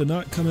guys did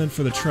not come in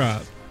for the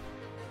trap,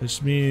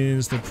 which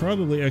means they're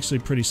probably actually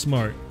pretty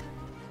smart.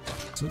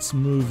 So let's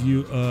move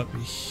you up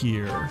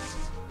here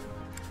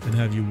and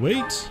have you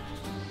wait.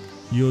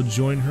 You'll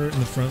join her in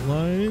the front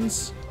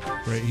lines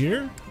right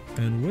here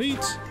and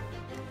wait.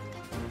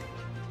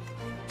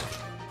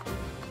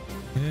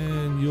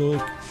 And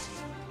you'll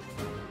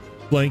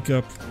flank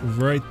up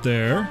right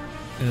there,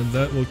 and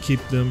that will keep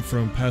them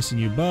from passing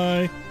you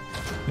by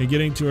and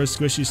getting to our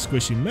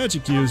squishy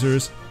magic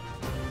users,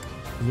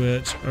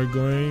 which are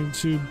going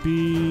to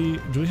be...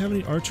 Do we have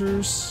any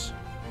archers?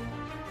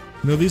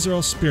 No, these are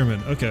all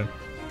spearmen. Okay.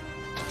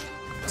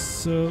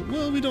 So,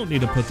 well, we don't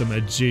need to put them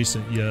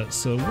adjacent yet,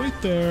 so wait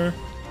there.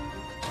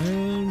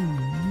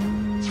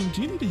 And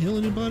do you need to heal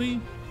anybody?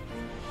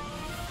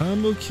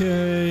 I'm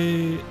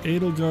okay.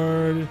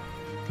 Edelgard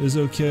is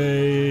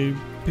okay.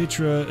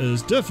 Petra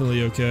is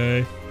definitely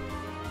okay.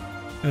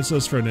 And so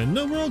is Ferdinand.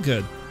 No, we're all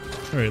good.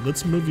 Alright,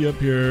 let's move you up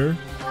here.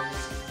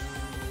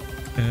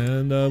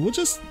 And we'll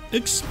just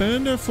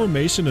expand our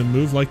formation and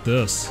move like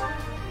this.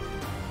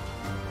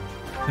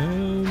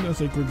 And I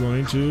think we're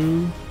going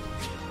to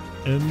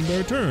end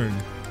our turn.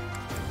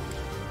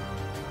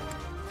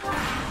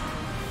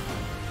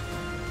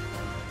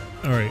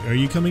 Alright, are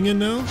you coming in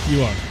now?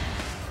 You are.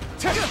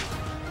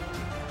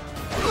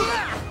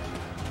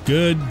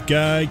 Good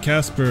guy,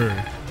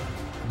 Casper.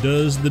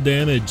 Does the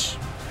damage.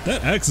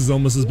 That axe is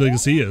almost as big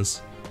as he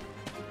is.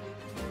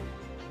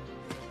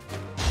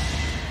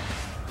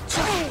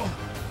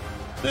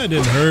 That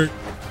didn't hurt.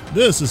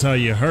 This is how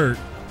you hurt.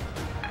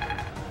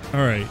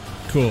 Alright,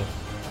 cool.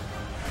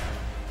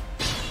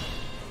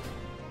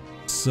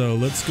 So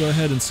let's go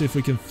ahead and see if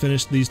we can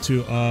finish these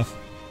two off.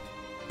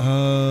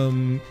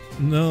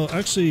 No,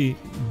 actually,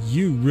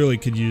 you really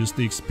could use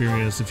the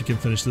experience if you can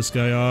finish this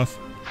guy off.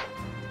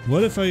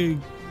 What if I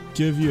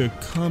give you a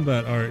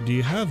combat art? Do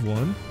you have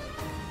one?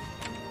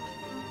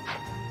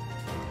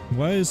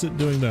 Why is it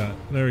doing that?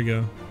 There we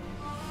go.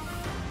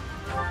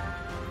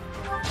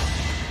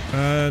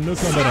 No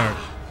combat art.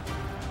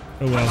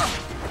 Oh well.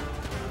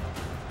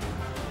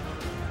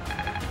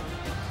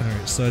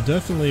 Alright, so I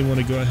definitely want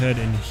to go ahead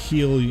and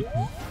heal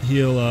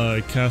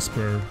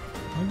Casper.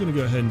 I'm gonna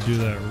go ahead and do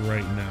that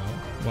right now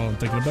while I'm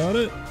thinking about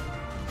it.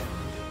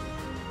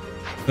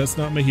 That's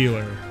not my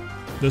healer.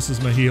 This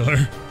is my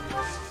healer.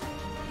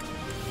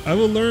 I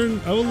will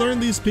learn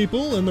these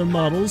people and their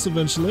models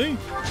eventually.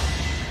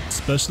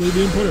 Especially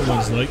the important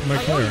ones like my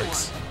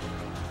clerics.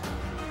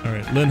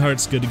 Alright,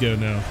 Linhardt's good to go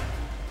now.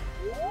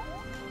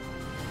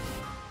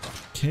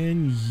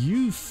 Can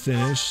you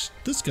finish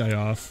this guy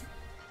off?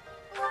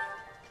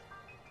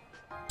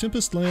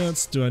 Tempest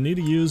Lance, do I need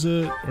to use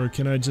it, or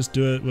can I just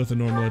do it with a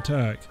normal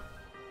attack?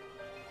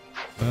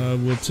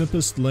 Will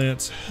Tempest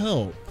Lance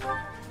help?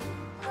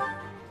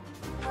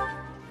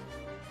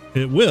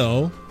 It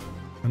will,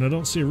 and I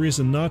don't see a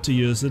reason not to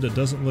use it. It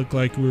doesn't look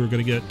like we were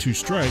going to get 2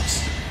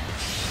 strikes.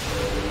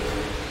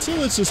 So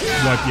let's just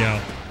wipe you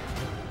out.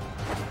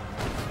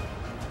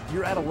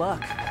 You're out of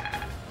luck.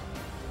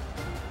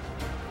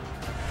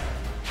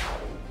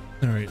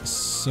 Alright,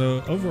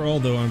 so overall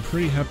though, I'm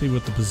pretty happy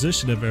with the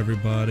position of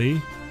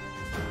everybody.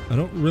 I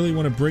don't really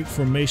want to break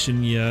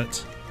formation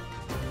yet.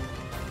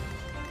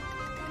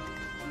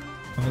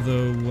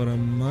 Although what I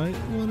might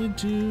want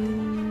to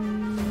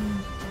do...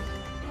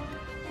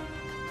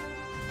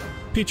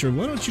 Petra,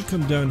 why don't you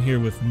come down here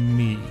with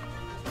me?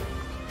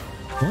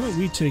 Why don't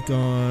we take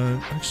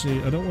on...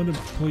 Actually, I don't want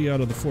to pull you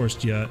out of the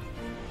forest yet.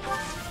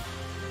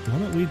 Why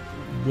don't we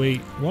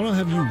wait? Why don't I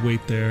have you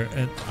wait there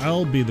and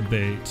I'll be the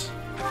bait.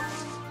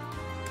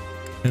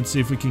 And see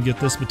if we can get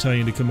this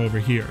battalion to come over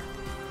here.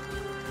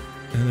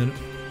 And then,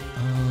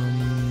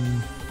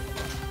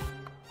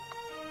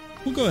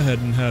 we'll go ahead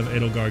and have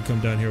Edelgard come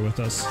down here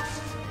with us.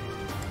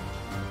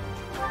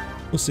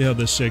 We'll see how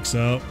this shakes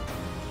out.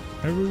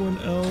 Everyone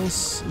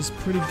else is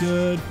pretty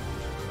good.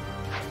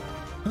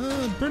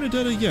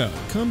 Bernadetta, yeah,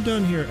 come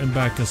down here and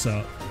back us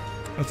out.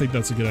 I think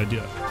that's a good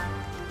idea.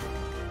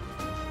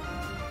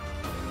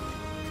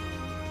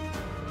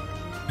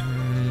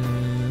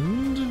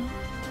 And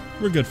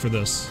we're good for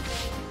this.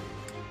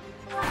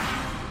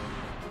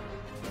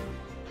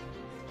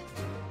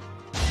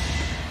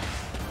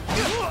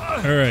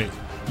 Alright,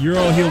 you're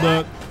all healed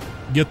up.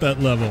 Get that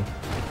level.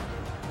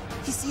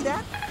 You see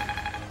that?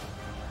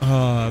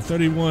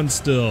 31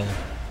 still.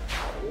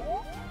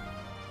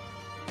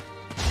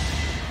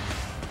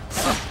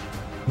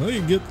 Well,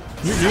 you're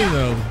getting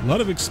a lot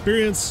of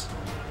experience.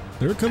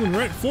 They're coming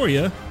right for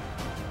you.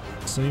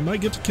 So you might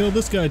get to kill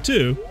this guy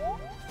too.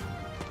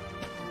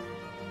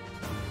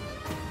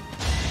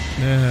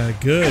 Yeah,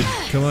 good.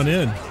 Come on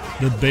in.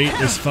 The bait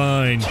is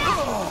fine.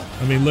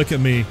 I mean, look at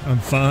me. I'm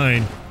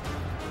fine.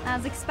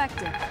 As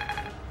expected.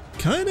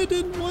 Kinda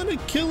didn't want to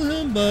kill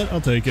him, but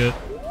I'll take it.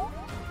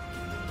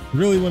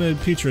 Really wanted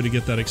Petra to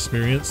get that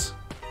experience.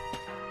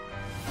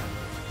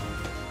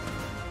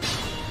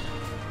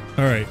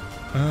 Alright,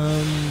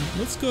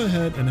 let's go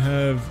ahead and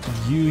have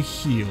you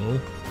heal.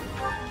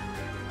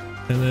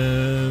 And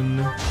then...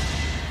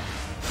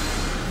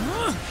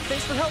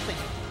 Thanks for helping.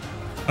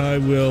 I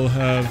will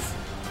have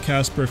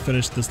Casper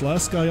finish this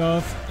last guy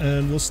off,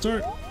 and we'll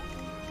start...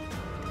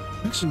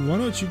 Actually, why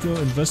don't you go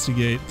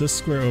investigate this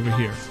square over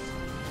here?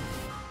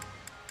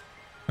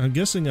 I'm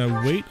guessing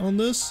I wait on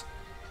this?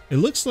 It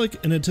looks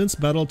like an intense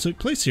battle took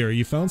place here.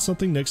 You found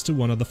something next to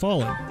one of the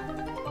fallen.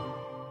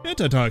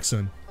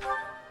 Antitoxin.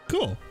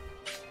 Cool.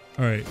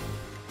 Alright.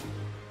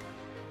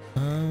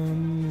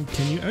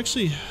 Can you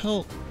actually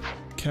help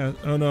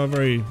oh no, I've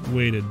already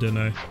waited, didn't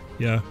I?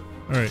 Yeah.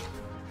 Alright.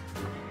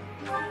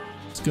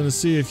 Just gonna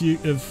see if you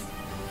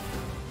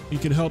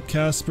could help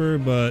Casper,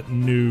 but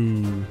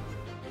no.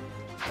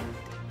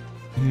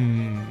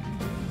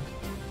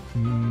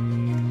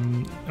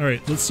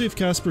 Alright, let's see if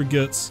Casper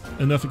gets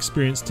enough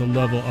experience to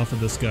level off of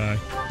this guy.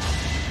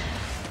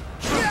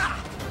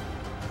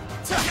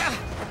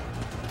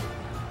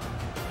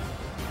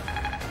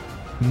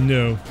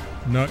 No,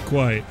 not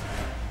quite.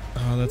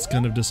 Oh, that's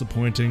kind of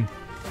disappointing.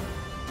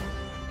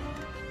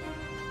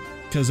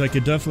 Because I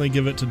could definitely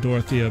give it to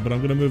Dorothea, but I'm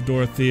going to move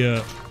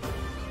Dorothea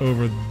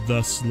over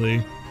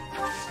thusly.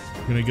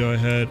 I'm going to go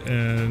ahead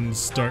and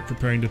start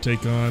preparing to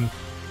take on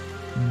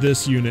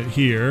this unit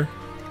here.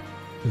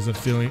 I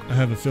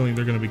have a feeling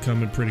they're going to be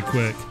coming pretty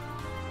quick.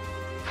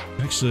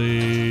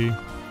 Actually...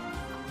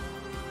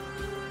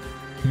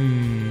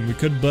 we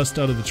could bust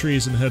out of the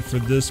trees and head for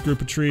this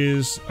group of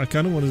trees. I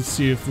kind of want to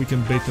see if we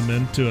can bait them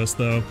into us,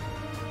 though.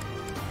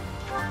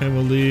 And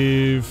we'll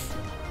leave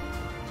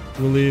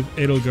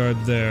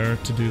Edelgard there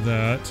to do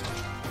that.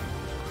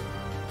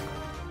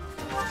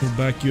 We'll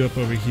back you up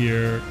over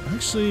here.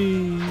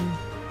 Actually,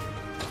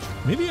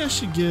 maybe I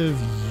should give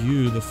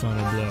you the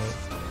final blow.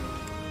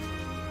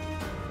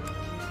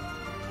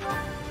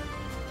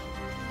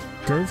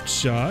 Curved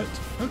shot.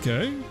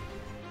 Okay.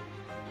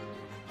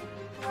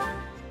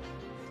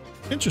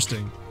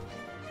 Interesting.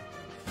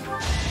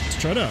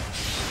 Let's try it out.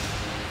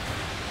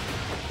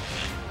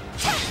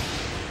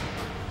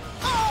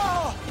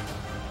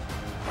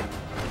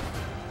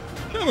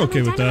 I'm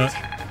okay with that.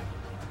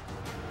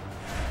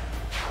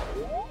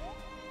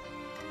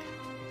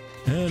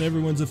 And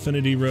everyone's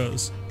affinity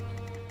rose.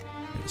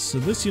 Okay, so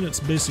this unit's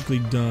basically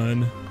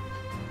done.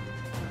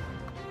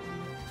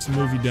 Let's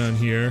move you down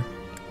here.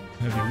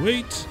 Have you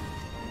wait.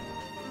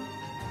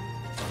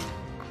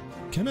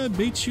 Can I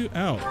bait you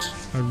out?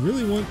 I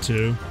really want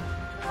to.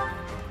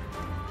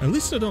 At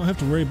least I don't have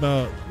to worry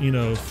about, you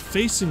know,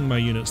 facing my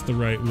units the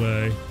right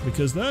way,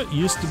 because that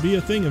used to be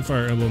a thing in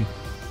Fire Emblem.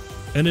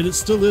 And it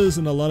still is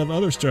in a lot of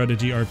other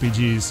strategy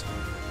RPGs.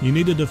 You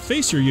needed to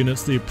face your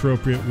units the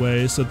appropriate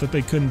way so that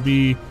they couldn't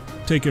be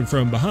taken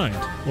from behind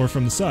or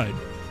from the side.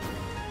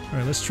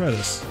 Alright, let's try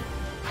this.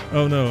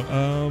 Oh no,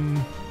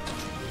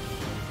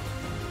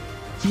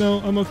 no,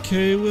 I'm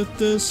okay with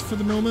this for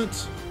the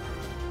moment.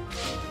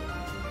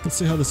 Let's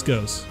see how this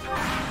goes.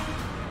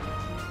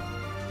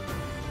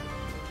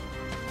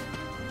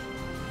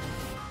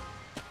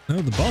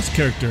 Oh, the boss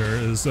character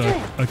is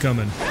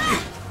coming.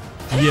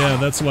 Yeah,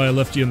 that's why I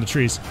left you in the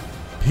trees.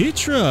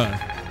 Petra!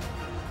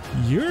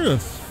 You're a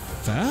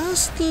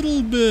fast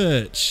little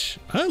bitch.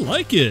 I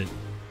like it.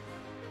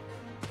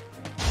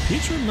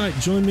 Petra might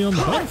join me on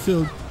the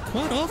battlefield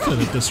quite often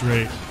at this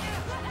rate.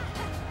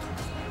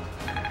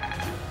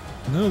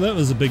 No, that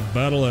was a big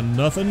battle and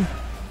nothing.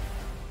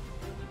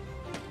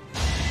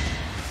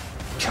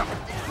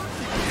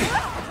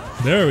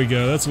 There we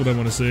go, that's what I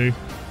want to see.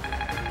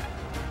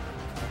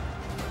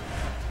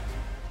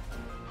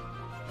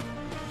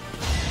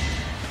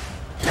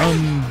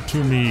 Come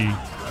to me.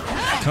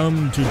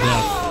 Come to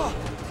death.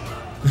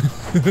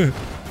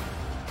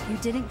 You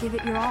didn't give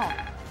it your all.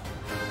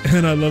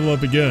 And I level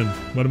up again.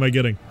 What am I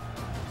getting?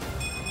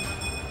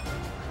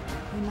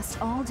 We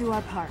must all do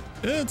our part.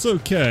 It's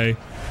okay.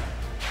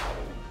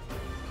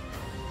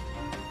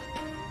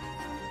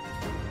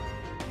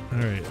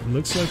 Alright,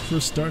 looks like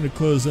we're starting to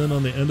close in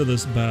on the end of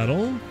this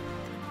battle.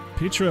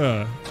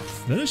 Petra,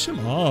 finish him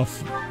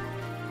off.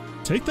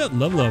 Take that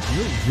level up.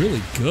 You're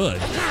really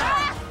good.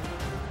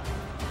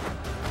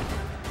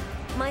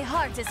 My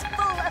heart is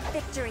full of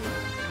victory.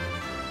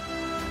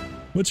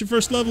 What's your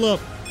first level up?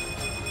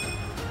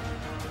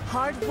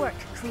 Hard work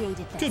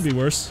created this. Could be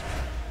worse.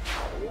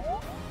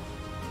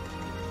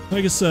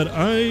 Like I said,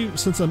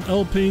 since I'm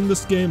LPing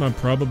this game, I'm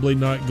probably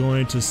not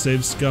going to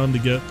save scum to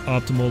get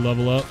optimal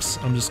level ups.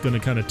 I'm just going to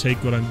kind of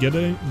take what I'm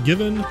given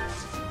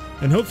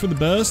and hope for the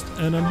best.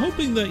 And I'm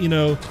hoping that, you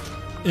know,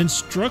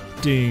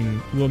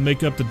 instructing will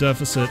make up the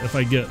deficit if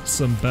I get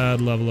some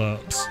bad level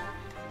ups.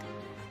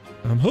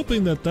 I'm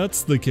hoping that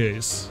that's the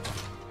case.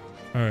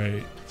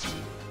 Alright.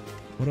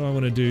 What do I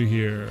want to do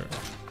here?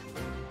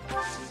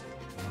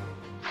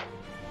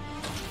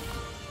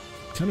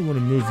 Kind of want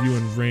to move you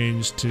in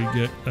range to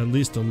get at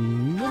least a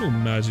little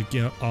magic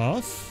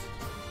off.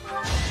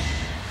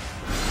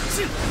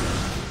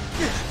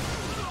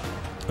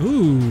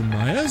 Ooh,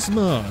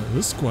 miasma.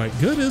 This is quite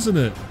good, isn't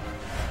it?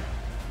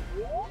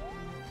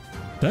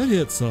 That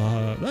hits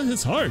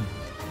hard.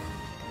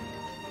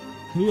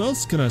 Who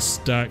else can I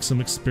stack some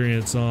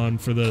experience on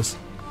for this?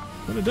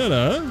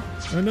 Benedetta?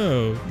 Or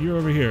no, you're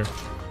over here.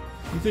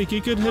 You think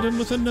you could hit him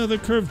with another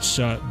curved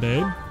shot,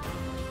 babe?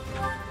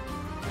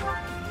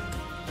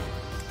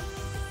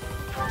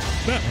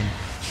 That one.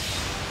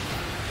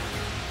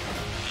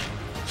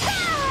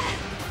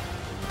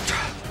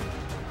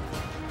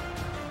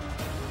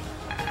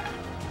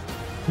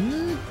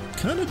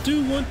 Kind of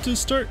do want to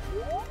start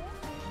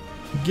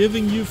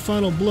giving you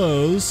final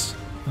blows.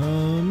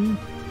 Who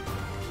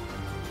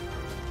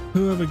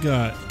have I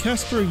got?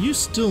 Casper, you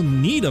still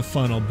need a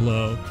final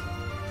blow.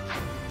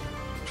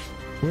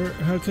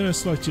 How can I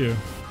select you?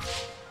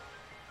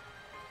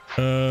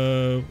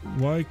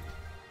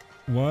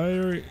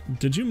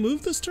 Did you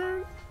move this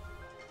turn?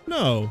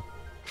 No.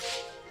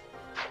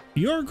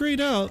 You're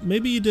grayed out.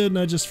 Maybe you did and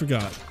I just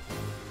forgot.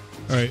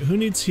 Alright, who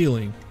needs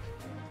healing?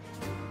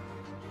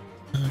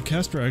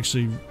 Casper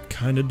actually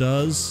kinda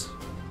does.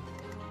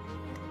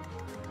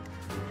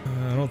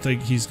 I don't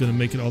think he's gonna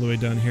make it all the way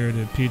down here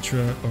to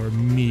Petra or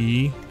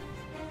me.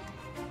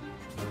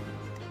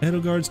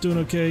 Edelgard's doing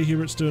okay,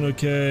 Hubert's doing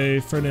okay,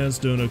 Ferdinand's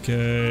doing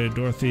okay,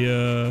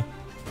 Dorothea.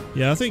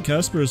 Yeah, I think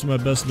Casper is my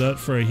best bet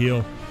for a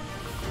heal.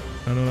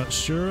 I'm not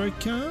sure I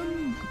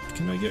can.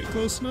 Can I get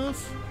close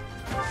enough?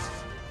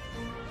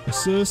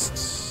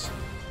 Assists.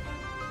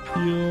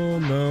 Heal,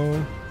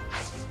 no.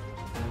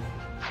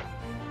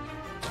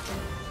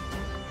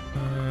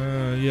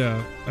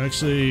 Yeah,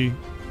 actually,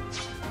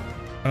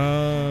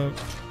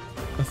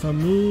 if I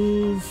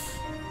move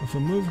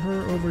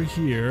her over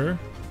here,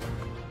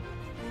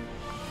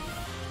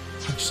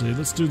 actually,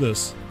 let's do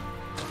this.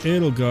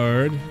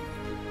 Edelgard,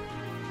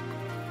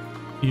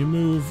 you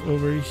move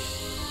over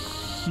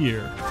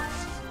here.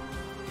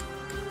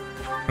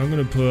 I'm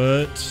gonna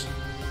put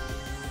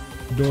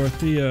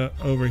Dorothea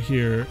over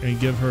here and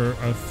give her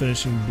a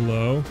finishing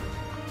blow.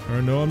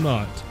 Or no, I'm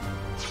not.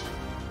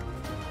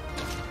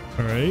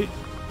 Alright.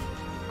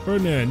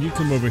 Ferdinand, you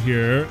come over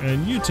here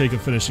and you take a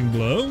finishing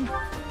blow.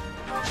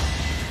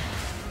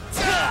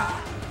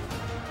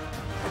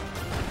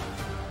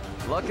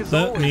 Luck is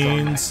That always on my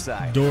means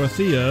side.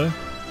 Dorothea,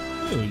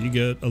 oh, you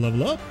get a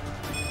level up.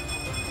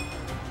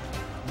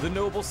 The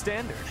noble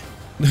standard.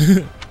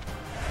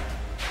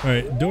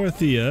 Alright,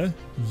 Dorothea,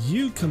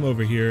 you come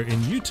over here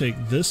and you take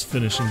this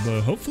finishing blow,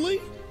 hopefully?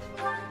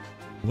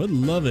 Would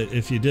love it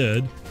if you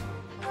did.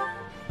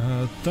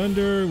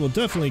 Thunder will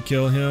definitely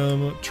kill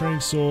him.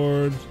 Training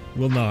Sword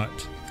will not.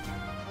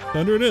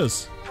 Thunder it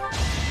is.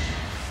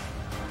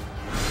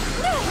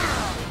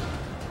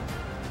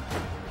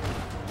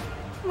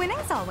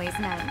 Winning's always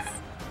nice.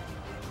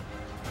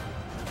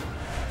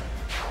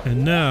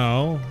 And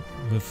now,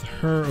 with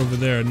her over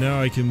there, now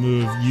I can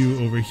move you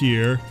over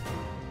here.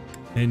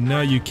 And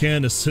now you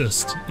can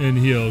assist and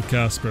heal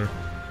Casper.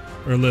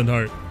 Or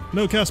Lindhart.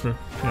 No, Casper.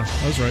 Yeah,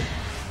 I was right.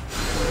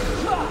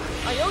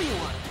 I owe you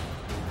one.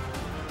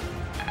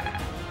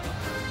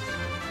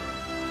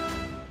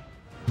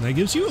 And that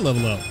gives you a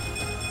level up.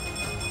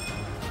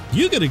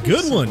 You get a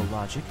good one. Simple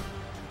logic.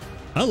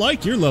 I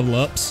like your level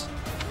ups.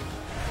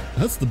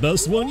 That's the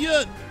best one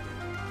yet.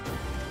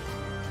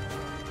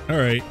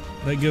 Alright,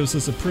 that gives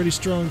us a pretty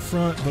strong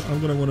front, but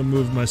I'm going to want to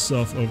move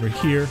myself over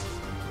here.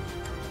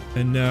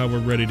 And now we're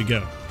ready to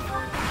go.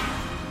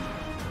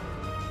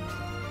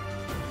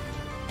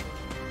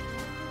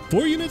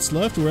 4 units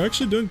left, we're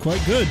actually doing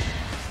quite good.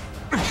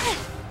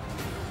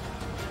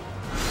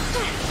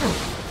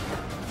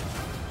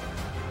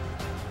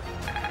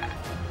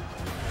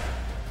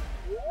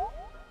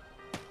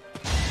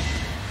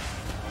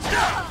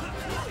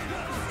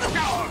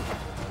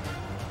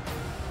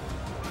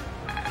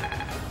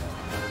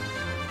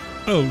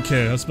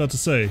 Okay, I was about to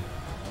say,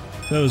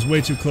 that was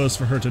way too close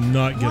for her to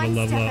not get a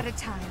level up. One step at a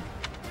time.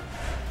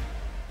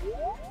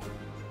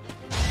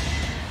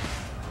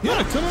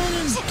 Yeah, come on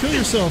and kill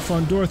yourself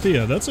on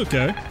Dorothea. That's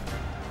okay.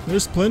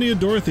 There's plenty of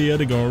Dorothea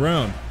to go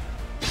around.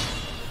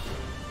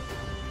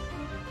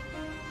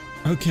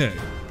 Okay,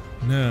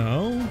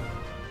 now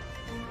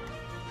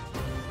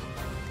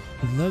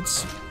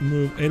let's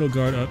move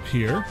Edelgard up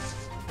here.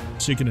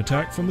 She can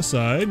attack from the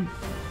side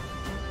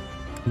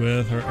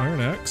with her Iron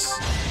Axe.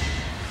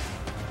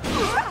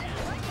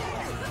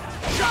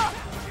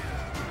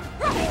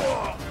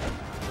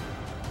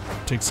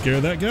 Takes care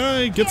of that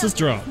guy, gets his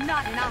drop.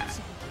 Not an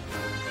option.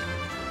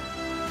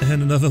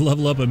 And another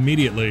level up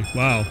immediately.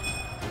 Wow.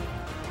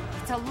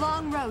 It's a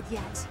long road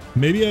yet.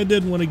 Maybe I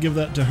did want to give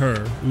that to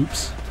her.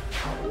 Oops.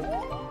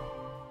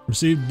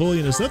 Received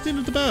bullion. Is that the end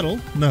of the battle?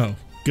 No.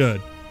 Good.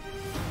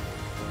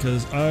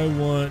 Because I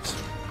want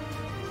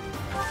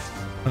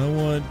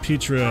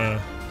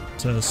Petra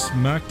to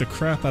smack the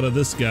crap out of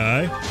this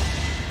guy.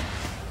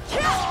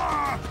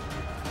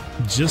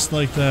 Just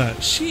like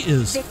that. She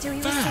is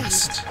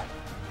fast.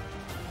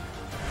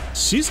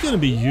 She's going to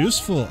be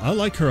useful. I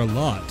like her a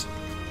lot.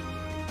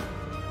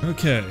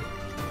 Okay.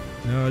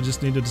 Now I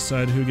just need to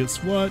decide who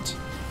gets what.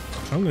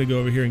 I'm going to go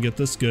over here and get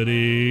this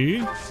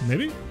goodie.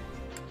 Maybe?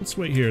 Let's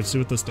wait here and see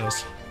what this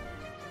does.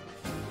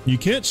 You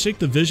can't shake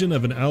the vision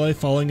of an ally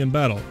falling in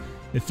battle.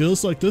 It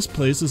feels like this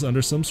place is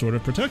under some sort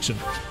of protection.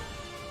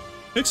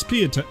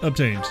 XP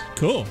obtained.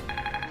 Cool.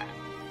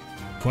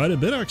 Quite a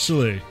bit,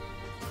 actually.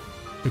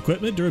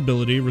 Equipment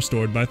durability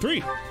restored by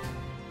 3.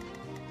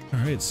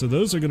 Alright, so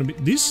those are going to be...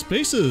 These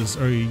spaces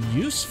are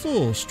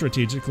useful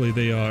strategically,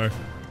 they are.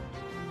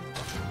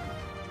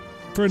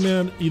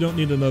 Ferdinand, you don't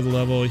need another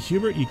level.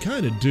 Hubert, you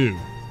kind of do.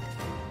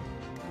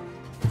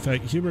 In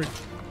fact, Hubert,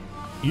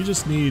 you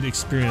just need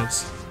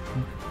experience,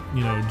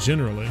 you know,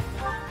 generally.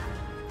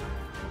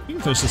 You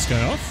can finish this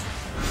guy off.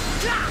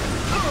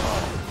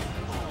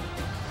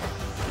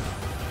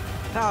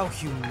 How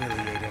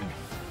humiliating.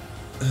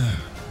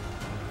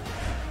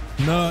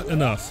 Not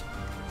enough.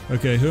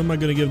 Okay, who am I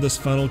going to give this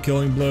final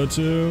killing blow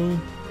to?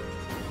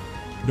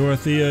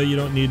 Dorothea, you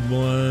don't need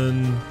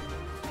one.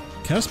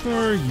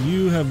 Caspar,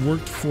 you have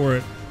worked for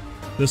it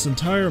this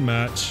entire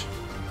match.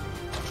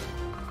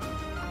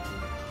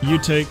 You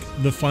take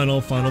the final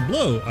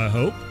blow, I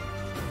hope.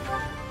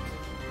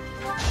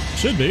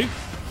 Should be.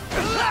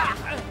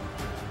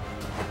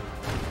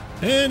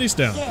 And he's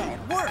down. Yeah, it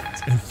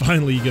worked. And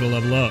finally you get a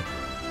level up.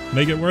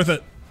 Make it worth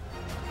it.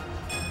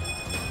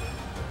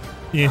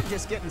 Yeah. I'm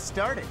just getting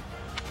started.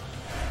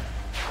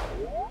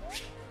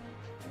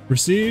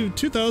 Received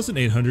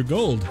 2,800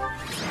 gold.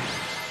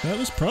 That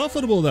was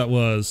profitable, that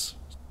was.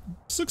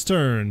 6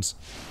 turns.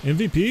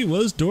 MVP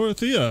was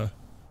Dorothea.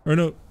 Or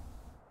no.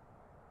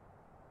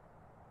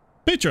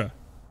 Petra.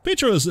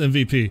 Petra was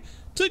MVP.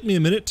 Took me a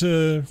minute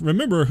to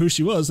remember who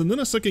she was, and then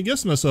I second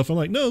guessed myself. I'm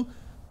like, no,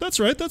 that's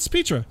right, that's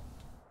Petra.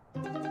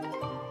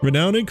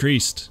 Renown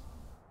increased.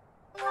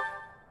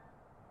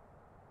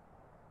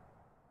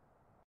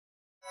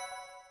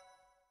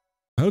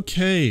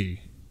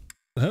 Okay.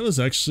 That was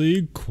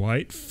actually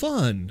quite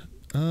fun.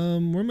 Where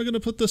am I going to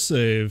put the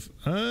save?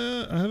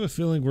 I have a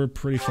feeling we're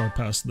pretty far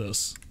past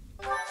this.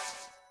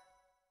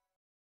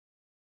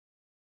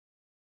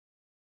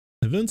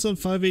 Events on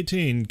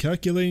 518.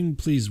 Calculating,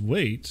 please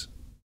wait.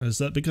 Is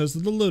that because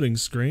of the loading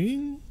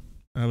screen?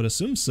 I would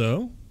assume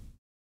so.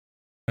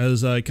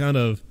 As I kind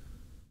of,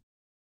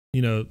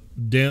 you know,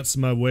 dance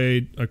my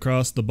way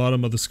across the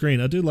bottom of the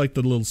screen. I do like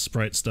the little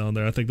sprites down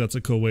there. I think that's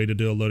a cool way to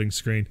do a loading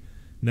screen.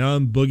 Now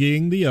I'm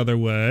boogieing the other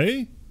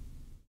way.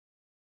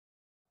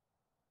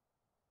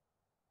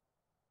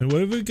 And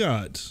what have we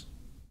got?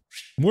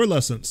 More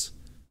lessons.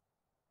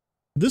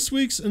 This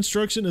week's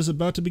instruction is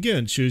about to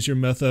begin. Choose your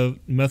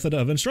method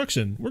of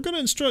instruction. We're going to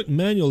instruct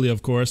manually,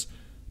 of course,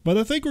 but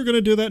I think we're going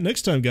to do that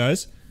next time,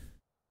 guys.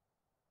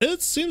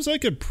 It seems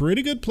like a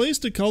pretty good place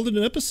to call it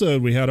an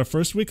episode. We had our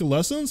first week of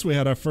lessons. We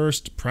had our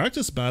first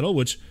practice battle,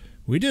 which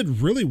we did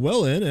really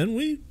well in, and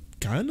we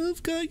kind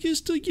of got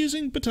used to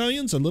using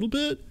battalions a little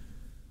bit.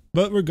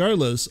 But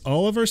regardless,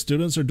 all of our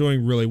students are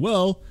doing really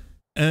well,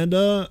 and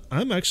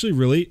I'm actually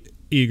really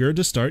eager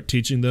to start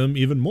teaching them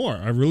even more.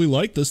 I really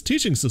like this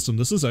teaching system.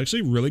 This is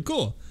actually really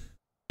cool.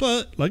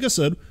 But like I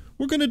said,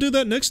 we're going to do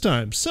that next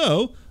time.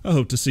 So I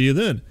hope to see you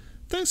then.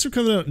 Thanks for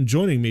coming out and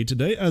joining me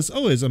today. As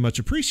always, I much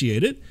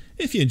appreciate it.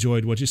 If you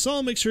enjoyed what you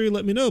saw, make sure you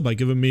let me know by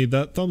giving me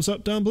that thumbs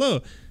up down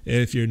below.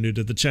 If you're new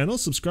to the channel,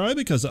 subscribe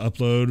because I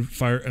upload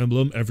Fire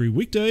Emblem every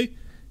weekday.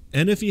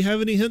 And if you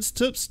have any hints,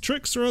 tips,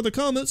 tricks, or other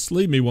comments,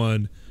 leave me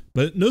one.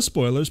 But no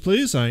spoilers,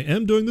 please. I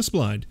am doing this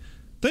blind.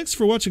 Thanks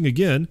for watching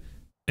again.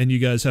 And you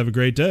guys have a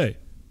great day.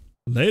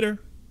 Later.